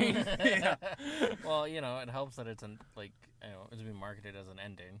Wolverine. movie. Yeah. Well, it helps that it's it's being marketed as an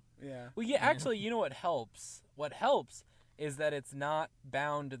ending. Yeah. Well, yeah, actually, you know what helps? What helps is that it's not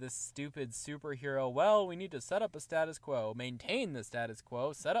bound to this stupid superhero, well, we need to set up a status quo, maintain the status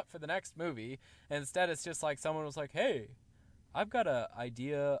quo, set up for the next movie. And instead, it's just like someone was like, hey, I've got an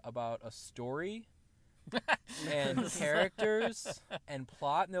idea about a story and characters and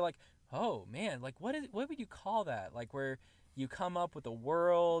plot. And they're like, oh, man, like, what would you call that? Like, where you come up with a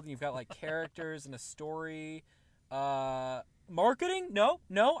world, and you've got, like, characters and a story. Marketing? No,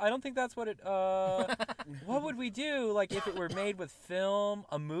 I don't think that's what it, what would we do, like, if it were made with film?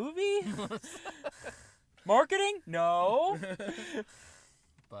 A movie? Marketing? No.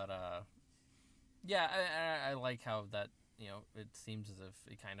 But, yeah, I like how that, you know, it seems as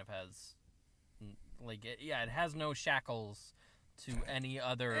if it kind of has, like, it has no shackles to any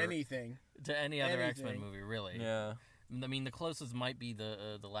other... Anything. To any other X-Men movie, really. Yeah. I mean, the closest might be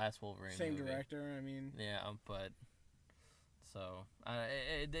the last Wolverine Same movie. director, I mean. Yeah, but... So,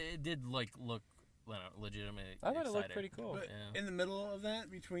 it did, like, look legitimate. I thought it looked exciting. pretty cool. But Yeah. in the middle of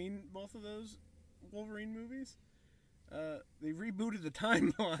that, between both of those Wolverine movies, they rebooted the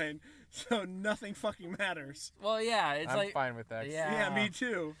timeline, so nothing fucking matters. Well, yeah, it's I'm like... fine with that. Yeah. Yeah, me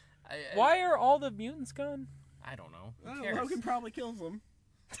too. Why are all the mutants gone? I don't know. Who Oh, cares? Logan probably kills them.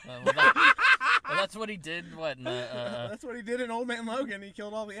 Well, that's what he did. What? That's what he did in Old Man Logan. He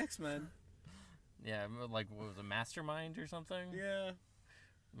killed all the X-Men. Yeah, like what was a mastermind or something? Yeah.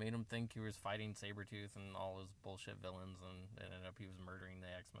 Made him think he was fighting Sabretooth and all his bullshit villains, and it ended up he was murdering the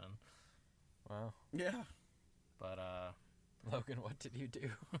X-Men. Wow. Yeah. But Logan, what did you do?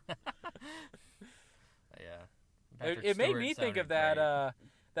 yeah. It made me think of that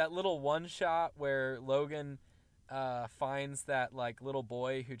that little one shot where Logan finds that like little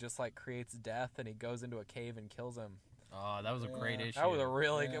boy who just like creates death, and he goes into a cave and kills him. Oh, that was a great Yeah. issue. That was a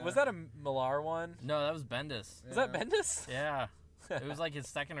really good. Was that a Millar one? No, that was Bendis. Was that Bendis? Yeah. It was like his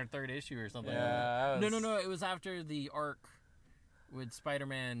second or third issue or something. Yeah. No. It was after the arc with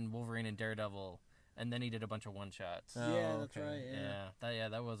Spider-Man, Wolverine, and Daredevil, and then he did a bunch of one-shots. Oh, Yeah, that's okay. right. Yeah.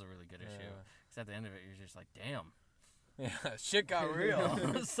 That was a really good issue. Yeah. Because at the end of it, you're just like, damn. Yeah, shit got real.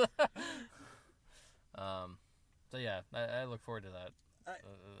 So yeah, I look forward to that. I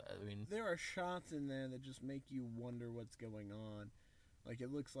mean, There are shots in there that just make you wonder what's going on. Like,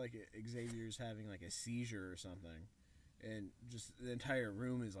 it looks like Xavier's having, like, a seizure or something. And just the entire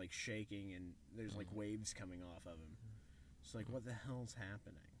room is, like, shaking, and there's, like, waves coming off of him. It's like, what the hell's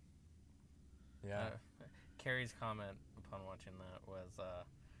happening? Yeah. Carrie's comment upon watching that was,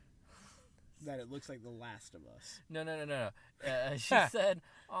 That it looks like The Last of Us. no. She said,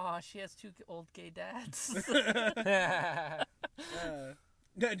 "Aw, she has two old gay dads."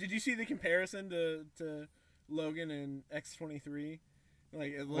 No, did you see the comparison to Logan and X-23?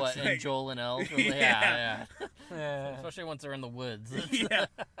 Like, it looks What, like... and Joel and Elle? Yeah. Yeah. Especially once they're in the woods. Yeah.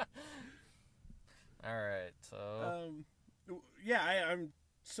 All right, so... Yeah, I'm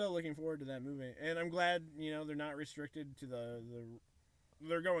so looking forward to that movie. And I'm glad, they're not restricted to the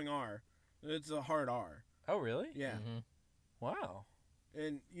they're going R. It's a hard R. Oh, really? Yeah. Mm-hmm. Wow.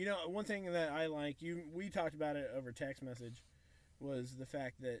 And, one thing that I like, we talked about it over text message, was the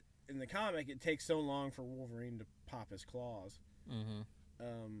fact that in the comic it takes so long for Wolverine to pop his claws. Mm-hmm.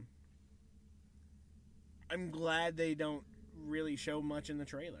 I'm glad they don't really show much in the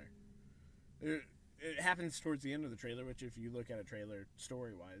trailer. It happens towards the end of the trailer, which if you look at a trailer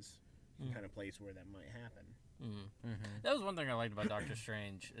story-wise, you can kind of place where that might happen. Mm-hmm. Mm-hmm. That was one thing I liked about Doctor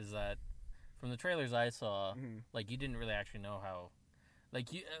Strange, is that from the trailers I saw, like, you didn't really actually know how... Like,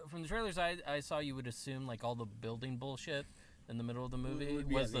 from the trailers I saw, you would assume, like, all the building bullshit in the middle of the movie Would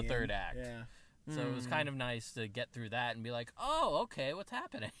be was at the third end. act. Yeah. So it was kind of nice to get through that and be like, oh, okay, what's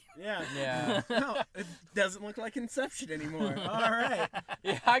happening? Yeah. Yeah. No, it doesn't look like Inception anymore. All right.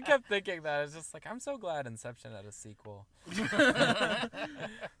 Yeah, I kept thinking that. It's just like, I'm so glad Inception had a sequel. I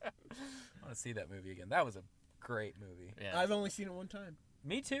want to see that movie again. That was a great movie. Yeah. I've only seen it one time.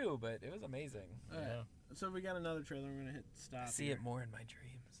 Me too, but it was amazing. All right. Yeah. So we got another trailer. We're gonna hit stop. I see here. it more in my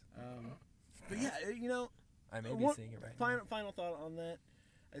dreams. But yeah, I may be seeing it right now. Final thought on that.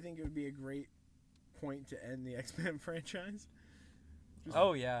 I think it would be a great point to end the X-Men franchise.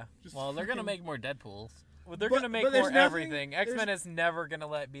 Oh, yeah. Just Well, they're going to fucking- make more Deadpools. Well, they're But- going to make but there's more nothing- everything. X-Men is never going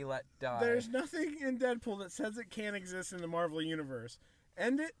to be let die. There's nothing in Deadpool that says it can't exist in the Marvel universe.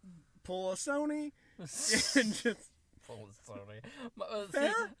 End it. Pull a Sony. And just Full of Sony.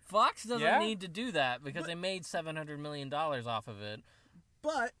 Fair? Fox doesn't Yeah. need to do that because they made $700 million off of it.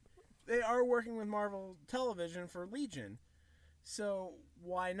 But they are working with Marvel Television for Legion, so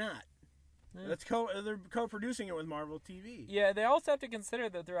why not? Yeah. They're co-producing it with Marvel TV. Yeah, they also have to consider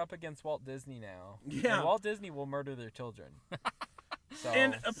that they're up against Walt Disney now. Yeah. And Walt Disney will murder their children. So,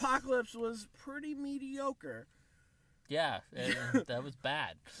 And Apocalypse was pretty mediocre. Yeah, that was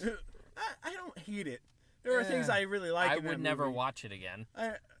bad. I don't hate it. There are things I really like. I in that would never movie. watch it again.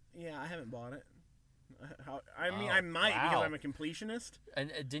 I haven't bought it. I might because wow. I'm a completionist.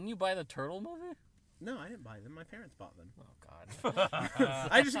 And didn't you buy the Turtle movie? No, I didn't buy them. My parents bought them. Oh God.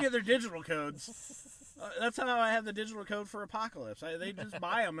 I just get their digital codes. That's how I have the digital code for Apocalypse. They just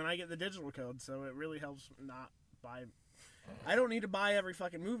buy them and I get the digital code, so it really helps not buy. I don't need to buy every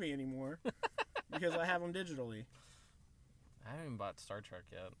fucking movie anymore because I have them digitally. I haven't even bought Star Trek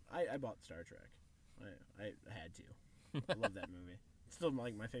yet. I bought Star Trek. I had to. I love that movie. It's still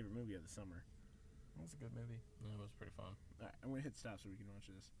like my favorite movie of the summer. That was a good movie. It was pretty fun. All right, I'm gonna hit stop so we can watch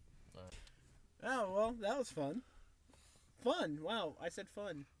this. All right. Oh well, that was fun. Fun. Wow, I said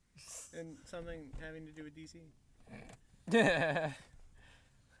fun, and something having to do with DC.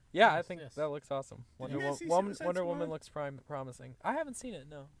 Yeah, I think Yes. that looks awesome. Did you guys see Suicide Wonder Squad? Woman looks promising. I haven't seen it.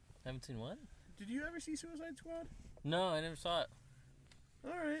 No. Haven't seen what? Did you ever see Suicide Squad? No, I never saw it.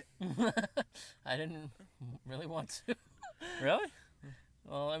 All right. I didn't really want to. Really?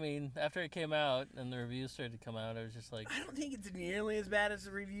 Well, I mean, after it came out and the reviews started to come out, I was just like, I don't think it's nearly as bad as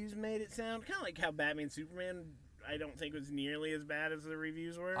the reviews made it sound. Kind of like how Batman Superman, I don't think was nearly as bad as the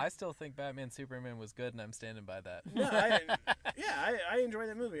reviews were. I still think Batman Superman was good, and I'm standing by that. No, I enjoyed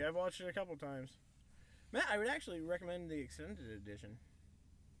that movie. I've watched it a couple times. Matt, I would actually recommend the extended edition.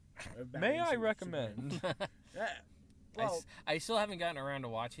 of Batman May I Superman. recommend? Yeah, well, I still haven't gotten around to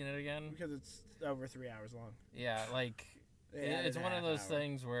watching it again. because it's over 3 hours long. Yeah, like, They added it's a one of half those hour.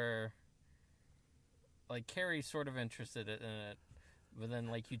 things where, like, Carrie's sort of interested in it, but then,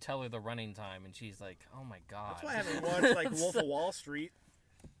 like, you tell her the running time, and she's like, oh my God. That's why I haven't watched like Wolf of Wall Street.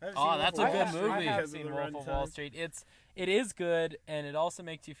 I haven't Oh, seen that's Wolf a of good Wall Street movie. I have because of seen the Wolf of Wall runtime. Street. It is good, and it also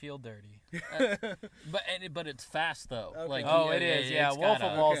makes you feel dirty. But it's fast, though. Okay. Like, Oh, it is. Yeah, it's Wolf got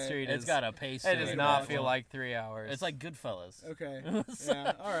of a- Wall okay. Street It's is. got a pace It to does it. not Yeah. feel like 3 hours. It's like Goodfellas. Okay.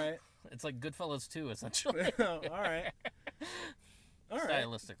 Yeah. All right. It's like Goodfellas 2, essentially. All right. All right.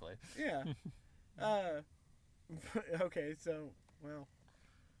 Stylistically. Yeah. Okay. So, well.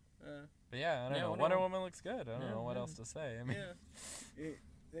 But yeah, I don't Yeah, know. Wonder Wonder Woman- Woman looks good. I don't Yeah, know what yeah. else to say. I mean, Yeah.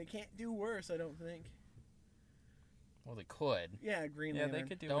 They can't do worse, I don't think. Well, they could. Yeah, Green yeah, Lantern. they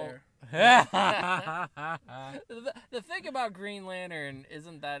could do Don't- it. The thing about Green Lantern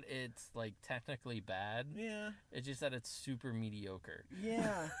isn't that it's, like, technically bad. Yeah. It's just that it's super mediocre.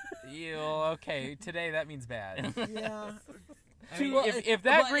 Yeah. Ew, okay, today that means bad. Yeah. I mean, Well, if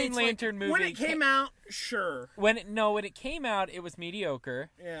that but Green it's like- Lantern movie When it came out, sure. when it came out, it was mediocre,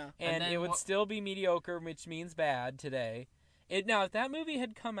 Yeah. and then it would what- still be mediocre, which means bad today. Now, if that movie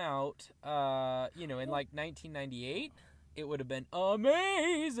had come out, in like 1998, it would have been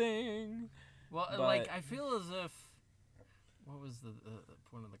amazing. Well, But- like, I feel as if... What was the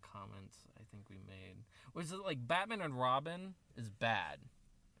one of the comments I think we made? Was it, like, Batman and Robin is bad,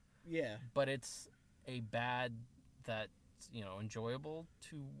 Yeah. but it's a bad that's, enjoyable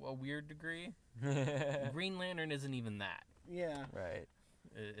to a weird degree. Green Lantern isn't even that. Yeah. Right.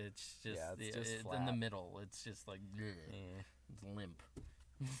 It's just, Yeah, it's just it's in flat. the middle. It's just like, bleh. Eh. It's limp.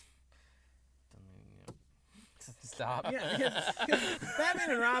 Stop. Yeah, because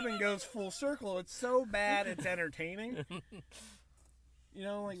Batman and Robin goes full circle. It's so bad, it's entertaining. You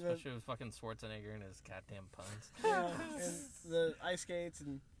know, like the Especially with fucking Schwarzenegger and his goddamn puns. and the ice skates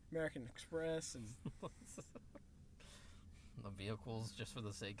and American Express and The vehicles, just for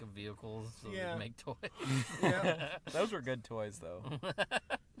the sake of vehicles, so Yeah. they make toys. yeah, Those were good toys, though.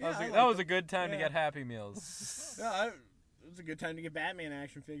 yeah, I That was like a good time to Yeah. get Happy Meals. it. Yeah, it was a good time to get Batman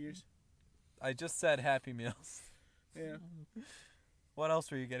action figures. I just said Happy Meals. Yeah, What else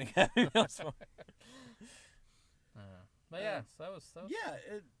were you getting Happy Meals for? But yeah, so that was yeah.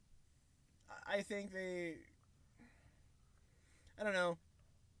 I think they. I don't know.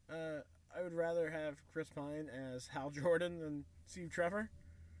 I would rather have Chris Pine as Hal Jordan than Steve Trevor.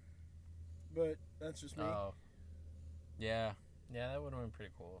 But that's just me. Oh, Yeah, yeah, that would have been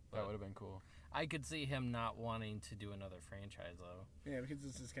pretty cool. that But would have been cool. I could see him not wanting to do another franchise though. Yeah, because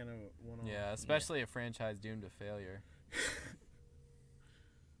this is kind of one-off. Yeah, especially a franchise doomed to failure.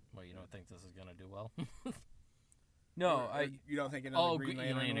 Well, you don't think this is gonna do well? No, Or you don't think another Green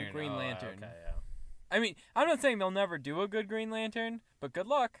Lantern? Green Oh, Lantern. Okay, yeah. I mean, I'm not saying they'll never do a good Green Lantern, but good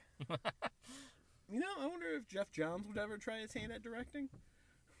luck. You know, I wonder if Jeff Johns would ever try his hand at directing.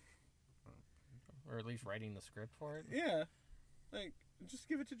 Or at least writing the script for it. Yeah, like just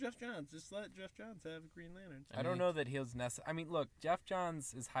give it to Jeff Johns. Just let Jeff Johns have Green Lanterns. I don't know that he's necessary. I mean, look, Jeff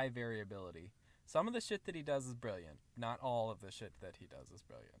Johns is high variability. Some of the shit that he does is brilliant. Not all of the shit that he does is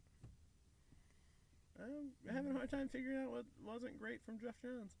brilliant. I'm having a hard time figuring out what wasn't great from Jeff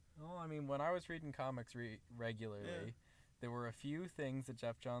Johns. Well, I mean, when I was reading comics regularly, there were a few things that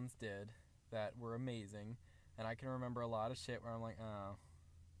Jeff Johns did that were amazing, and I can remember a lot of shit where I'm like, oh.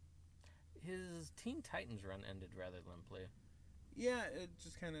 His Teen Titans run ended rather limply. Yeah, it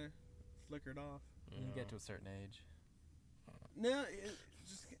just kind of flickered off. You get to a certain age. No,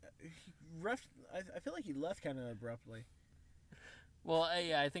 I feel like he left kind of abruptly. Well,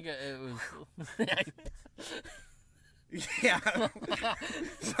 yeah, I think it was. Yeah.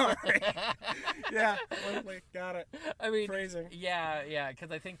 Sorry. Yeah, limply. Got it. I mean, phrasing. Yeah,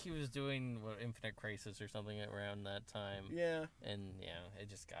 because I think he was doing Infinite Crisis or something around that time. Yeah. And it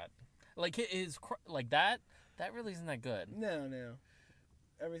just got like his like that. That really isn't that good. No.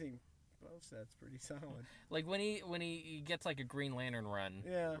 Everything post that's pretty solid. Like when he gets like a Green Lantern run,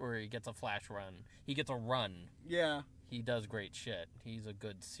 Yeah. or he gets a Flash run, he gets a run. Yeah. He does great shit. He's a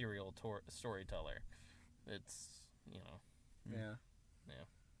good serial storyteller. It's Yeah.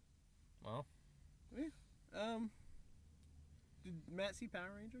 Well. Did Matt see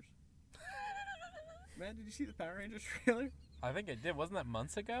Power Rangers? Matt, did you see the Power Rangers trailer? I think it did. Wasn't that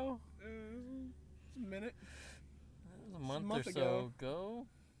months ago? It's a minute. That was a month or so ago.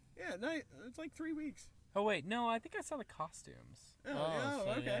 Yeah, no, it's like 3 weeks. Oh wait, no, I think I saw the costumes. Oh,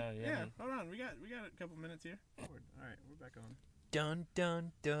 so okay. yeah. Hold on, we got a couple minutes here. Forward. All right, we're back on. Dun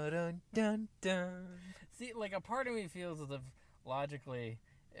dun dun dun dun dun. See, like a part of me feels as if logically,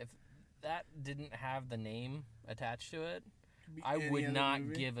 if that didn't have the name attached to it, I would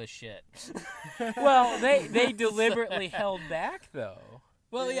not give a shit. Well, they deliberately held back though.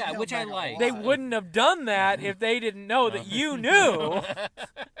 Well, They yeah, held which I back a like. lot. They wouldn't have done that if they didn't know that you knew.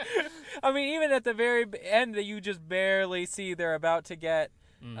 I mean, even at the very end, that you just barely see they're about to get,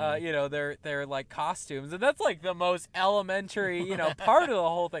 their like costumes, and that's like the most elementary, part of the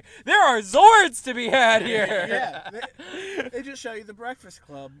whole thing. There are Zords to be had here. Yeah, they just show you the Breakfast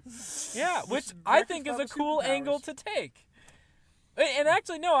Club. Yeah, which Just I Breakfast think is Club a with cool superpowers. angle to take. And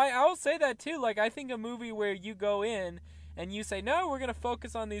actually, no, I will say that too. Like, I think a movie where you go in and you say, no, we're going to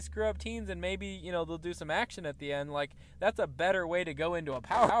focus on these screw-up teens and maybe, they'll do some action at the end, like, that's a better way to go into a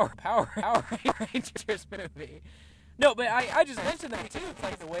Power Rangers movie. No, but I just mentioned that too. It's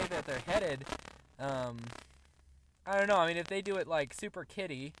like the way that they're headed. I don't know. I mean, if they do it like super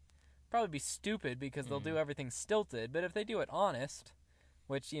kiddie, probably be stupid because they'll do everything stilted. But if they do it honest,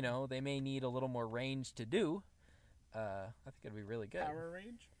 which, they may need a little more range to do, I think it'd be really good. Power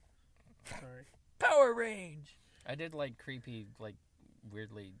Range? Sorry. Power Range! I did like creepy, like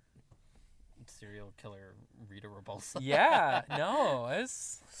weirdly serial killer Rita Repulsa. Yeah, no,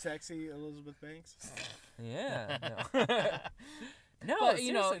 it's... Sexy Elizabeth Banks? Yeah, no. No, But,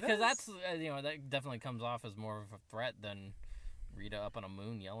 seriously, because that's that definitely comes off as more of a threat than Rita up on a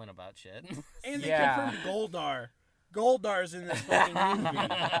moon yelling about shit. And they Yeah. confirmed Goldar. Goldar's in this fucking movie.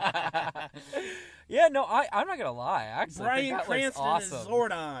 Yeah, no, I'm not gonna lie. I actually Bryan think that Cranston looks is awesome.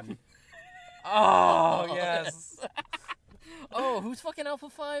 Zordon. Oh, yes. Oh, who's fucking Alpha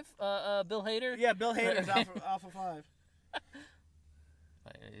 5? Bill Hader? Yeah, Bill Hader's Alpha 5.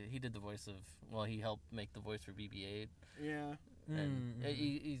 He did the voice of... Well, he helped make the voice for BB-8. Yeah. And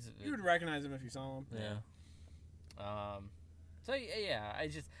he's... You would recognize him if you saw him. Yeah. So, yeah, I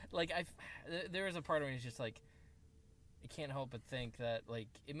just... Like, there is a part of me that's just like... I can't help but think that, like...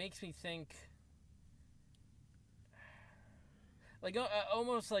 It makes me think... Like,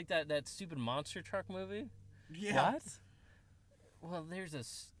 almost like that stupid monster truck movie. Yeah. What? Well, there's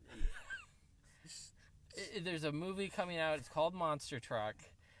a movie coming out. It's called Monster Truck,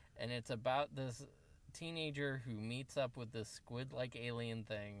 and it's about this teenager who meets up with this squid-like alien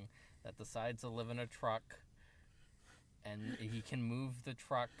thing that decides to live in a truck, and he can move the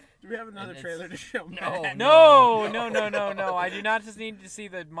truck. Do we have another And trailer to show? No, Matt? No. I do not just need to see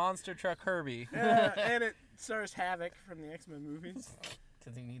the monster truck Herbie. And it stars Havoc from the X-Men movies.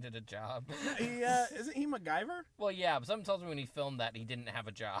 Because he needed a job. Isn't he MacGyver? Well, yeah, but something tells me when he filmed that he didn't have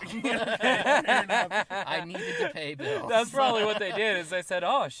a job. Fair enough. I needed to pay bills. That's probably what they did. Is they said,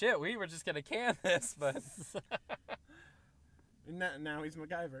 "Oh shit, we were just gonna can this," but And now he's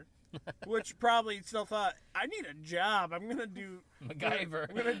MacGyver. Which probably still thought, I need a job. I'm gonna do MacGyver.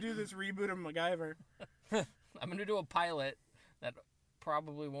 I'm gonna do this reboot of MacGyver. I'm going to do a pilot that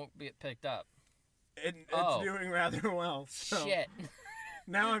probably won't get picked up. And it's doing rather well. So Shit.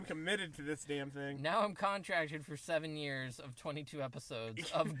 now I'm committed to this damn thing. Now I'm contracted for 7 years of 22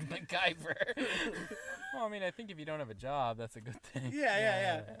 episodes of MacGyver. well, I mean, I think if you don't have a job, that's a good thing.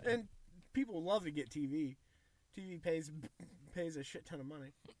 Yeah. And people love to get TV. TV pays a shit ton of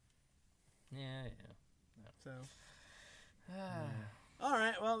money. Yeah. So. All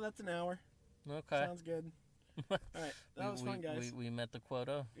right. Well, that's an hour. Okay. Sounds good. All right, that was fun, guys. We met the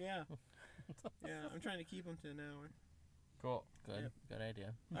quota. Yeah. Yeah, I'm trying to keep them to an hour. Cool. Good. Yep. Good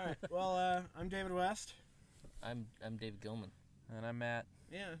idea. All right. Well, I'm David West. I'm Dave Gilman. And I'm Matt.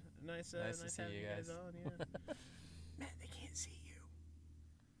 Yeah, nice Nice to nice see having you guys. on. Yeah. Matt, they can't see you.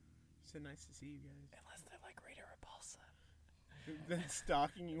 So nice to see you guys. Unless they like Rita Repulsa. Then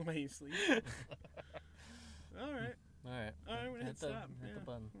stalking you while you sleep. All right. All right. All right, we're gonna hit stop. Hit the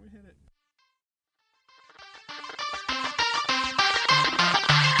button. We hit it.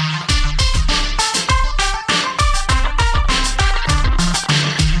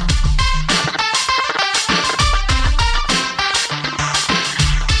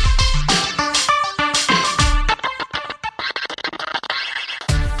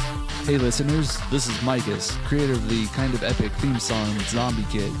 Hey listeners, this is Micus, creator of the kind of epic theme song Zombie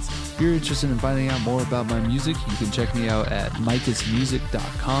Kids. If you're interested in finding out more about my music, you can check me out at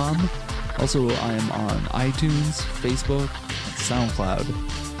micusmusic.com. Also, I am on iTunes, Facebook, and SoundCloud.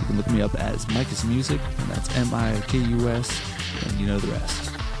 You can look me up as Micus Music, and that's Mikus, and you know the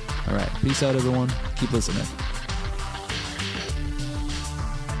rest. Alright, peace out everyone, keep listening.